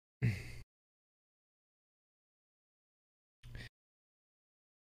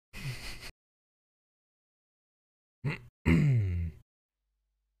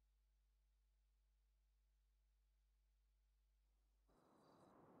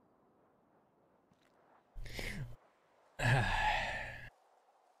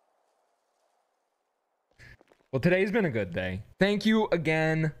 Well, today's been a good day. Thank you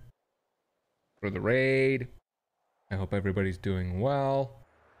again for the raid. I hope everybody's doing well.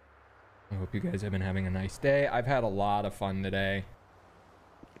 I hope you guys have been having a nice day. I've had a lot of fun today.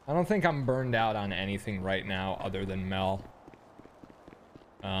 I don't think I'm burned out on anything right now other than Mel.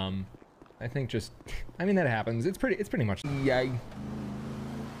 I think just, I mean, that happens. It's pretty much, yay.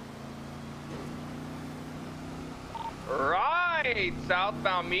 Right,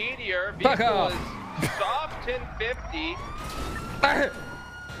 southbound Meteor. Fuck Vehicle off. is soft 1050.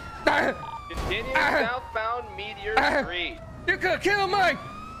 Continuing southbound Meteor Street. You could kill me!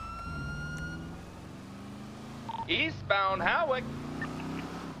 Eastbound Howick.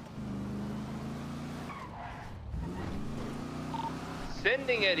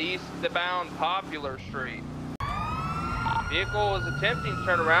 Sending it eastbound Popular Street. Vehicle was attempting to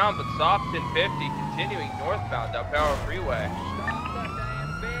turn around, but soft 1050 continuing northbound Del Perro Freeway. Stop the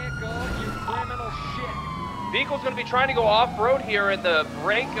damn vehicle, you criminal shit. Vehicle's going to be trying to go off-road here in the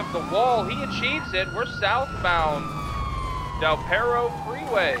break of the wall. He achieves it. We're southbound Del Perro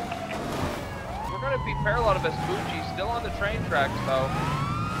Freeway. We're going to be parallel to Vespucci, still on the train tracks though.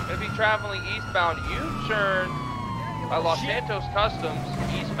 Going to be traveling eastbound U-turn by Los Santos Customs,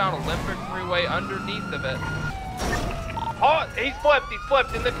 eastbound Olympic Freeway underneath of it. Oh, he's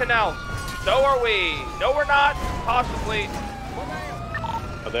flipped in the canals. So are we. No, we're not. Possibly.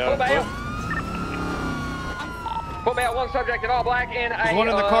 Pull back. Pull back, one subject in all black in a There's one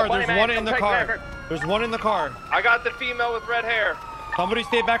in the car. There's one in the car. Effort. There's one in the car. I got the female with red hair. Somebody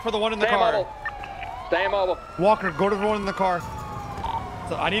stay back for the one in the Stay car. mobile. Stay mobile. Walker, go to the one in the car.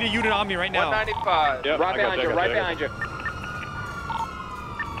 So I need a unit on me right now. 195. Yep, right behind you, right behind you.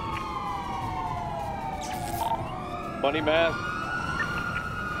 Money mask.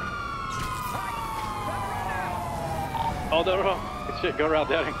 Oh, no. Good shit. Go around,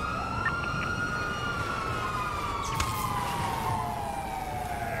 Daddy.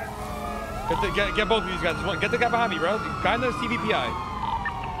 Get both of these guys. Get the guy behind me, bro. Guy in the CVPI.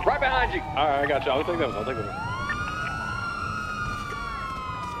 Right behind you. All right, I got you. I'll take that one.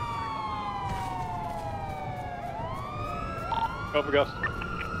 Go for Gus.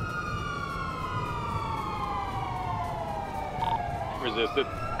 Resisted.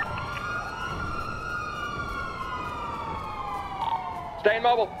 Staying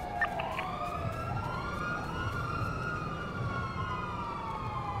mobile.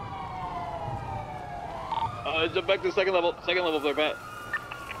 Jump back to the second level. Second level, they're back.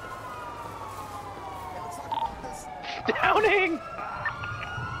 Downing!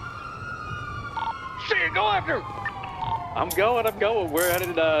 Shit, go after him! I'm going. We're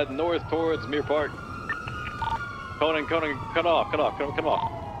headed north towards Mere Park. Conan, cut off.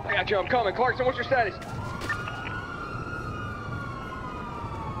 I got you, I'm coming. Clarkson, what's your status?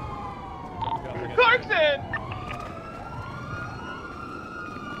 Clarkson!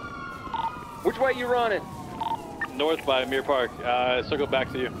 Which way you running? North by Mere Park. Circle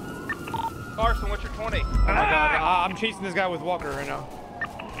back to you. Carson, what's your 20? Oh my god, I'm chasing this guy with Walker right now.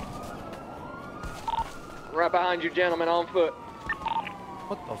 Right behind you, gentlemen, on foot.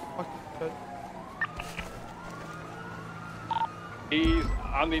 What the fuck? He's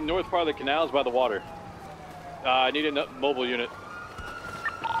on the north part of the canals by the water. I need a mobile unit.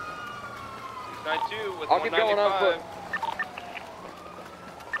 692 with I'll keep going on 195. foot.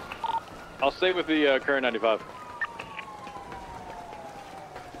 I'll stay with the current 95.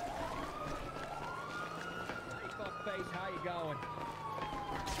 How you going?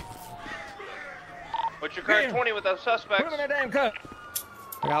 What's your current 20 with those suspects? Put him in that damn cut.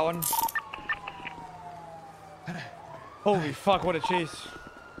 I got one. Holy fuck, what a chase.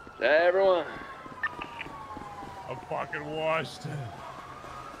 Everyone. I'm fucking washed.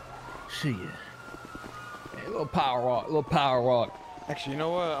 Shit. Hey, a little power walk. Actually, you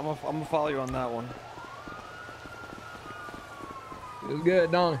know what? I'm gonna follow you on that one. Feels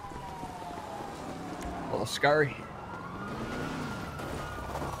good, don't it? A little scurry.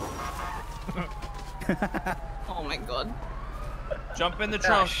 Oh my god. Jump in the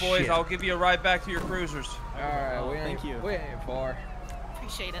trunk, boys. I'll give you a ride back to your cruisers. Alright, thank you. We ain't far.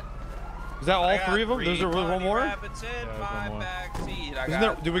 Appreciate it. Is that all three of them? There's one more? Rabbits in my backseat. I Isn't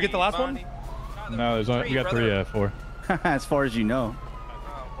there? got Did we get the last one? No, there's only, we got three, 4. As far as you know.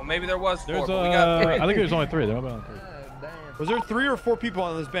 Well, maybe there was 4, There's but we got 3. I think there's only 3. There might be only 3. Was there 3 or 4 people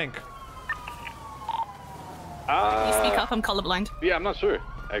on this bank? Can you speak up? I'm colorblind. Yeah, I'm not sure.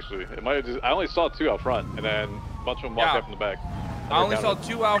 Actually, it might have just, I only saw 2 out front, and then a bunch of them walked up in the back. I only saw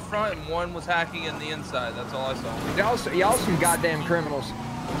 2 out front, and 1 was hacking in the inside. That's all I saw. Y'all some goddamn criminals.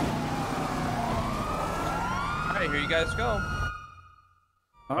 All right, here you guys go.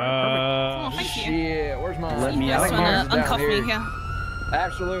 All right, Oh, thank you. Shit, where's mine? Let me You out. guys wanna uncuff me here?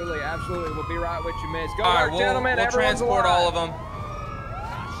 Absolutely. We'll be right with you, miss. Go All right, work, gentlemen. we'll Everyone's transport alive. all of them.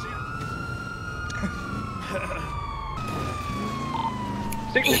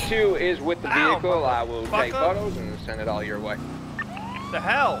 62 is with the vehicle. I will take motherfucker. photos and send it all your way. The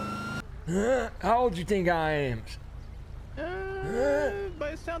hell? How old do you think I am?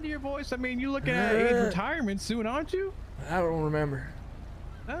 By the sound of your voice, I mean, you're looking at age retirement soon, aren't you? I don't remember.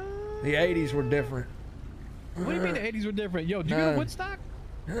 The 80s were different. What do you mean the 80s were different? Yo, did you go to Woodstock?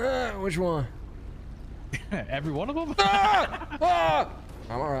 Which one? Every one of them? I'm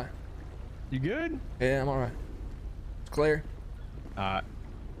alright. You good? Yeah, I'm alright. It's clear.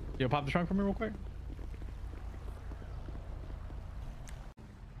 Yo, pop the trunk for me real quick.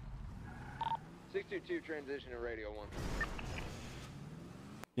 $622 transition to radio 1.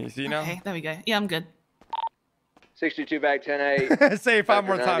 Can you see now? Okay, there we go. Yeah, I'm good. 622 back 10-8. Say it 5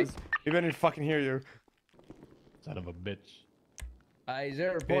 more Sector 90. times. We better fucking hear you. Son of a bitch. Is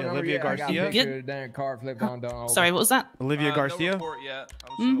there a report number Olivia yet? I got a Garcia? picture of the damn car flipped on down. Sorry, what was that? Olivia Garcia? No report yet. I'm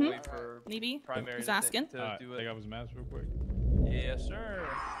just gonna wait for Maybe. primary He's to asking. to do Take it. off his mask real quick. Yes, sir.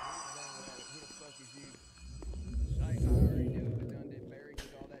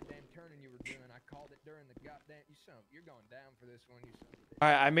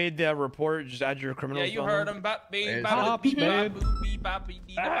 Alright, I made that report. Just add your Yeah, criminals. you on heard them. him. Bop, beep, It's bop, Hobbs, beep, man. bop, boop, beep, bop, beep,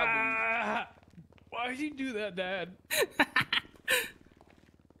 beep, bop, Why did you do that, Dad?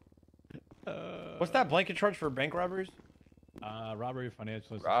 What's that blanket charge for bank robberies? Robbery,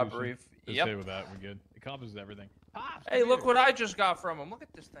 financial institution. Robbery, Just yep. stay with that. We're good. It encompasses everything. Hey, look what I just got from him. Look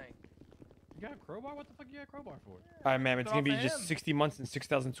at this thing. You got a crowbar? What the fuck you got a crowbar for? Alright, ma'am. It's gonna be off of just him. 60 months and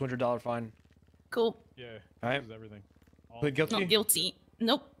 $6,200 fine. Cool. Yeah. Alright. Encompasses everything. Plead guilty? Not guilty.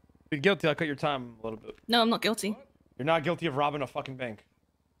 Nope. Plead guilty. I'll cut your time a little bit. No, I'm not guilty. You're not guilty of robbing a fucking bank.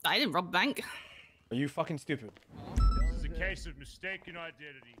 I didn't rob a bank. Are you fucking stupid? This is a case of mistaken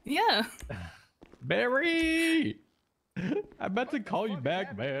identity. Yeah. Barry! I meant to call you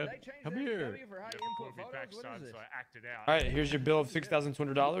back, man. Come here. Put me back, son, so I acted out. Alright, here's your bill of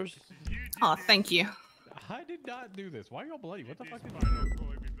 $6,200. Oh, thank you. I did not do this. Why are y'all bloody? What the fuck did you do?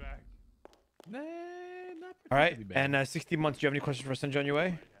 Nah, not All right, particularly bad. and 16 months. Do you have any questions for Send on your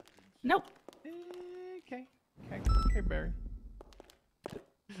way? Nope. Okay, Barry.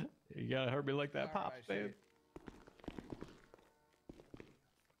 You gotta hurt me like that, Pops, man.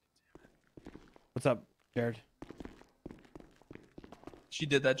 What's up, Jared? She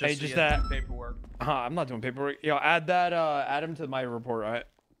did that just Hey, so just you had to that do paperwork. I'm not doing paperwork. Yo, add that. Add him to my report, all right?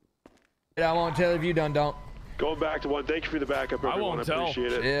 Yeah, I won't tell if you done don't. Going back to one. Thank you for the backup, everyone. I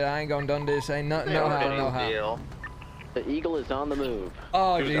appreciate it. Yeah, I ain't gonna done this. Ain't nothing. No how. No how. The eagle is on the move.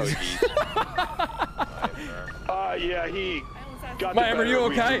 Oh, Jesus. Yeah, he got Ma'am, are you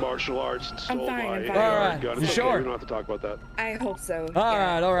okay? Martial arts and stole fine, my I'm fine. AR All right, gun. you It's okay, sure? We don't have to talk about that. I hope so. All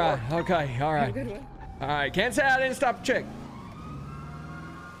right. Okay. All right. Have a good one. All right. Can't say I didn't stop to check.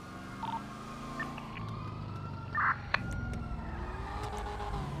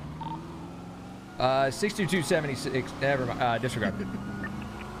 Uh, 6276. Never mind. Disregard.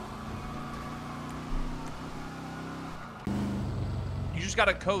 You just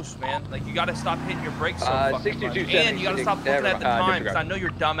gotta coast, man. Like, you gotta stop hitting your brakes so fucking much. 62, And you gotta stop looking at the time, because disregard. I know your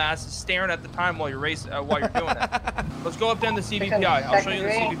dumb ass is staring at the time while you're racing, while you're doing that. Let's go up there in the CVPI. I'll show you the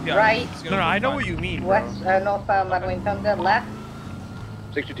CVPI. Right. It's gonna be I know fun. what you mean, bro. West, northbound Marine Thunder, left.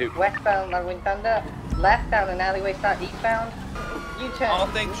 62. Westbound Marine Thunder, left down an alleyway, start eastbound. U-turn. I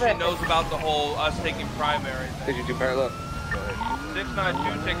don't think she knows about the whole us taking primary thing. 62 parallel.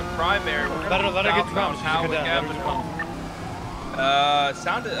 692 taking primary. We're Let gonna her get to come. southbound She's good Howard down. Avenue.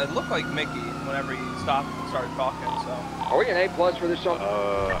 It looked like Mickey whenever he stopped and started talking, so. Are we an A+ for this song?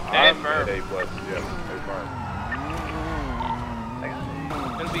 I'm an A+, yes.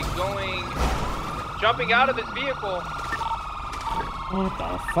 Gonna be jumping out of his vehicle. What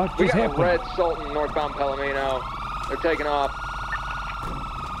the fuck We just got a happened? red Sultan northbound Palomino. They're taking off.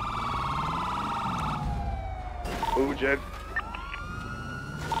 Ooh, Jed.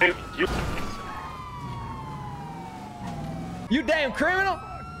 Hey, You damn criminal!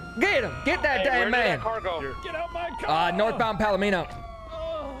 Get him! Get that damn man! Get out my car! Northbound Palomino.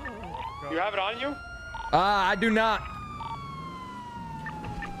 You have it on you? I do not.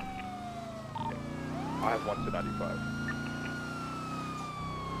 I have one to 95.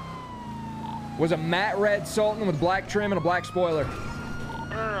 Was a matte red Sultan with black trim and a black spoiler.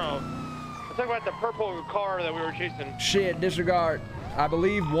 No. I'm talking about the purple car that we were chasing. Shit, disregard. I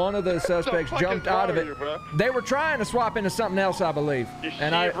believe one of the suspects jumped out of it. They were trying to swap into something else, I believe.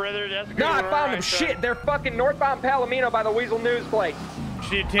 Brother, that's a good No, I one. found them. Alright, Shit, They're fucking northbound Palomino by the Weasel News place.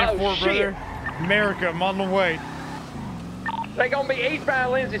 Shit, 10-4, brother. America, I'm on the way. They gonna be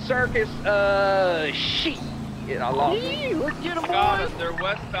eastbound Lindsay Circus. Shit. I lost them. Let's get them, boys. They're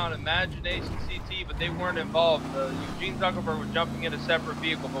westbound Imagination CT, but they weren't involved. Eugene Zuckerberg was jumping in a separate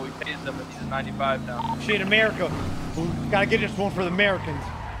vehicle, but we tased them, and he's a 95 now. Shit, America. We gotta get this one for the Americans.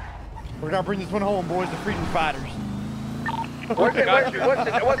 We're gonna bring this one home, boys. The freedom fighters. What's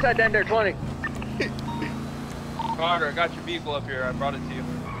that down there, 20? Carter, I got your vehicle up here. I brought it to you.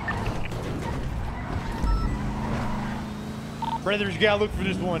 Brothers, you gotta look for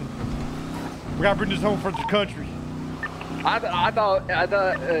this one. We gotta bring this home for the country. I thought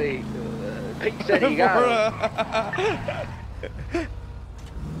Pete said he got it.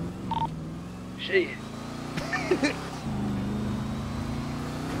 Shit.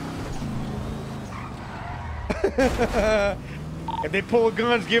 If they pull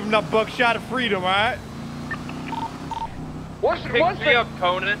guns, give them that buckshot of freedom, all right? What's Pick me up,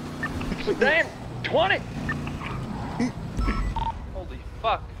 Conan. Damn, 20. Holy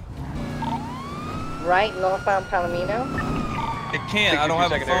fuck. Right, northbound Palomino. It can't. I don't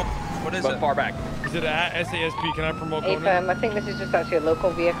have a phone. What is it? Far back. Is it a SASP? Can I promote Conan? A-firm, I think this is just actually a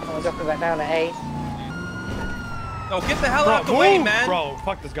local vehicle. I'll drop it back down to A. No, get the hell out the way, man. Bro,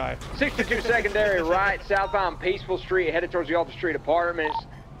 fuck this guy. 62 secondary right, southbound Peaceful Street, headed towards the Alta Street Apartments.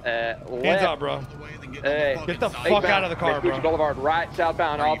 Hands up, bro. Get the fuck out of the car, bro. Boulevard, right,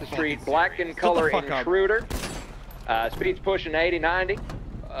 southbound Alta Street, black in color intruder. Speed's pushing 80, 90.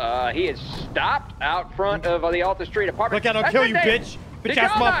 He is stopped out front of the Alta Street Apartment. Look out, I'll kill you, bitch. Bitch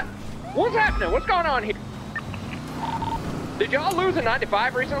ass muff. What's happening? What's going on here? Did y'all lose a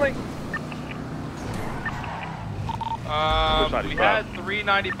 95 recently? We had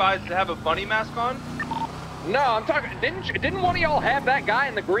 395s to have a bunny mask on. No, I'm talking. Didn't one of y'all have that guy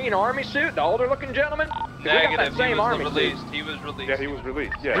in the green army suit, the older looking gentleman? Negative. Same army released. suit. He was released. Yeah, he was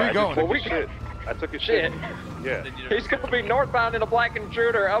released. Yeah. Where you going? Well, I took his shit. Yeah. He's gonna be northbound in a black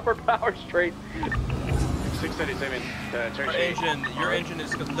intruder, Upper Power Street. 637. Your engine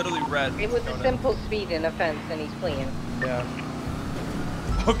is literally red. It was a simple speeding offense, and he's fleeing. Yeah.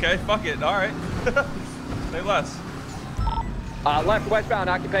 Okay, fuck it. All right. Say less. Left westbound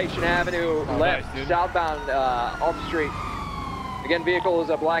Occupation Avenue, left southbound Alta Street. Again, vehicle is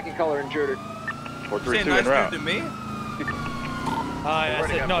a black in color intruder. 432 en route. To me? I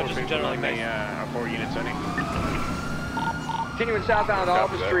said no, just generally nice. Our 4 units ending. Continuing southbound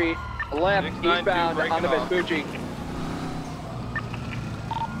Alta Street, left eastbound on the Vespucci.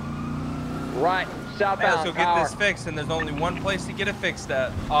 Right, southbound Hey, let's go get Power. this fixed, and there's only one place to get it fixed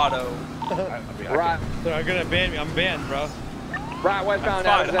at. Auto. Right. They're gonna ban me. I'm banned, bro. Right westbound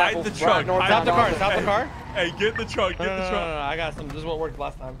That's fine. Adams Hide Apple. the truck. Right, northbound Stop the car. Alta. Stop the car. Hey, get the truck. Get the truck. No, I got some. This is what worked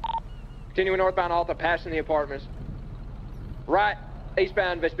last time. Continuing northbound Alta, passing the apartments. Right,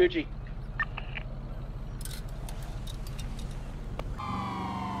 eastbound Vespucci.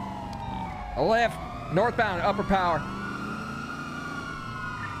 Left, northbound, upper power.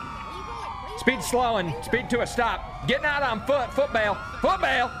 Speed slowing, speed to a stop. Getting out on foot, foot bail, foot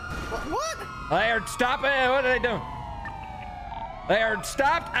bail. What? They're stopping, what are they doing? They're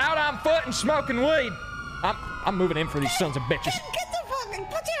stopped out on foot and smoking weed. I'm moving in for these sons of bitches. Get the fucking,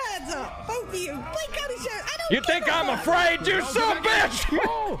 put your hands up, both of you. Blake out his shirt. I don't You think I'm afraid, you son of a bitch?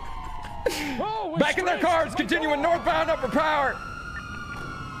 Back in their cars, continuing northbound, upper power.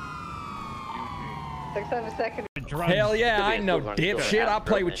 6 seconds. Hell yeah, I know, dipshit. I'll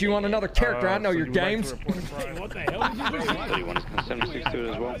play with you on another character. I know your games. Hey, what the hell did you do? 762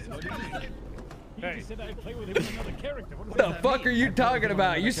 as well. Hey, said I'd play with him in another character. What the fuck are you talking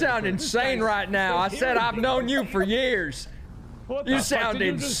about? You sound insane right now. I said I've known you for years. You sound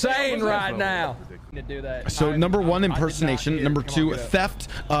insane right now. So number 1, impersonation. Number 2, theft,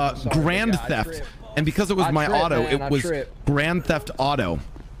 grand theft. And because it was my auto, it was grand theft auto.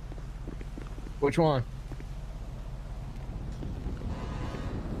 Which one?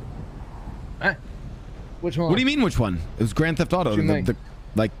 Huh? Which one? What do you mean which one? It was grand theft auto, the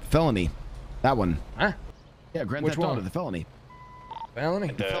like felony. That one. Huh? Yeah, grand Which theft auto, one? the felony.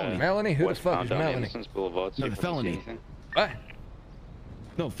 Melanie? Melanie? Who the fuck is Melanie? No, the felony. What?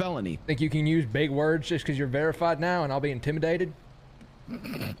 No, felony. Think you can use big words just because you're verified now and I'll be intimidated?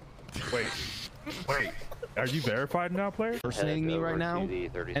 Wait. Are you verified now, player? Impersonating me right now,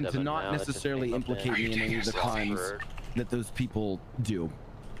 and to not necessarily implicate me in any of the crimes that those people do.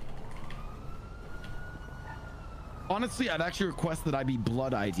 Honestly, I'd actually request that I be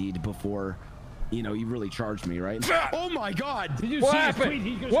blood ID'd before, you know, you really charge me, right? Oh my God! What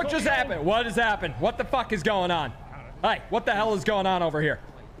happened? What just happened? What has happened? What the fuck is going on? Hey, what the hell is going on over here?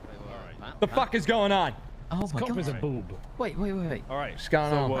 The fuck is going on? Oh my God. Is a boob. Wait. All right, what's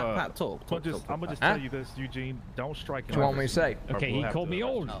going on? Pat, talk. I'm gonna just tell you this, Eugene. Don't strike him. What you want me to say? Okay, he called me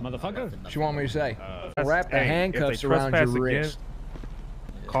old, motherfucker. What you want me to say? Wrap the handcuffs around your wrist.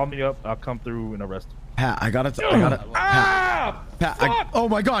 Call me up. I'll come through and arrest him. Pat, I got it. Ah! Pat, oh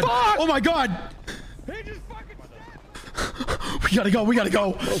my God! Fuck! Oh my God! He just fucking We gotta go. We gotta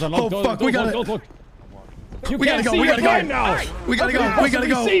go. Oh fuck! We gotta. We gotta go. We gotta go. We gotta go. We gotta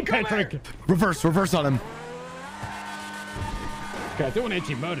go. Patrick. Reverse on him. Okay, doing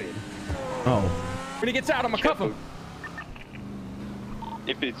anti-murder. Oh. When he gets out, I'm gonna cuff him.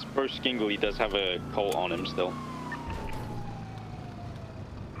 If it's Burst Skingle, he does have a Colt on him still.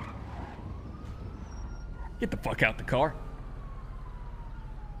 Get the fuck out the car.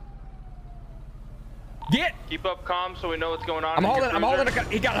 Get! Keep up calm so we know what's going on. I'm holding a car.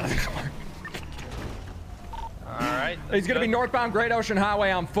 He got out of the car. Alright. He's gonna be northbound Great Ocean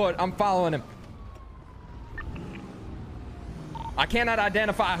Highway on foot. I'm following him. I cannot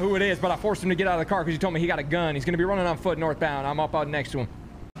identify who it is, but I forced him to get out of the car because he told me he got a gun. He's gonna be running on foot northbound. I'm up next to him.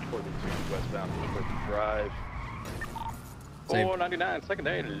 Westbound Drive. 499,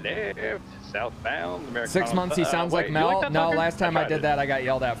 secondary left, southbound. Americana. 6 months, he sounds like Mel. No, last time I did that, I got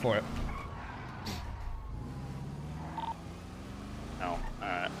yelled at for it. No,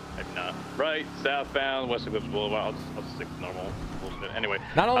 maybe not. Right, southbound, West Eclipse Boulevard. I'll stick to normal. Anyway.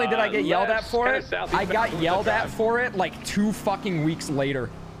 Not only did I get yelled at for it, southeast I got bound yelled at Drive. for it like 2 fucking weeks later.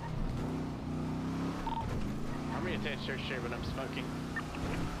 I'm being attached to shit when I'm smoking.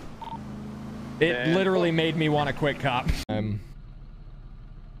 It literally made me want to quit cop.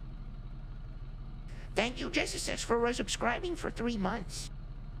 Thank you, Jessica, for subscribing for 3 months.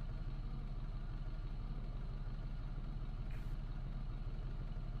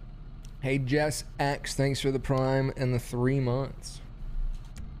 Hey, Jess X, thanks for the Prime and the 3 months.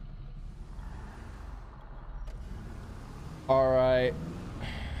 All right.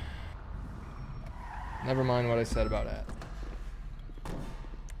 Never mind what I said about that.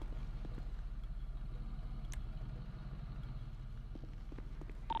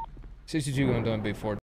 62 going down before.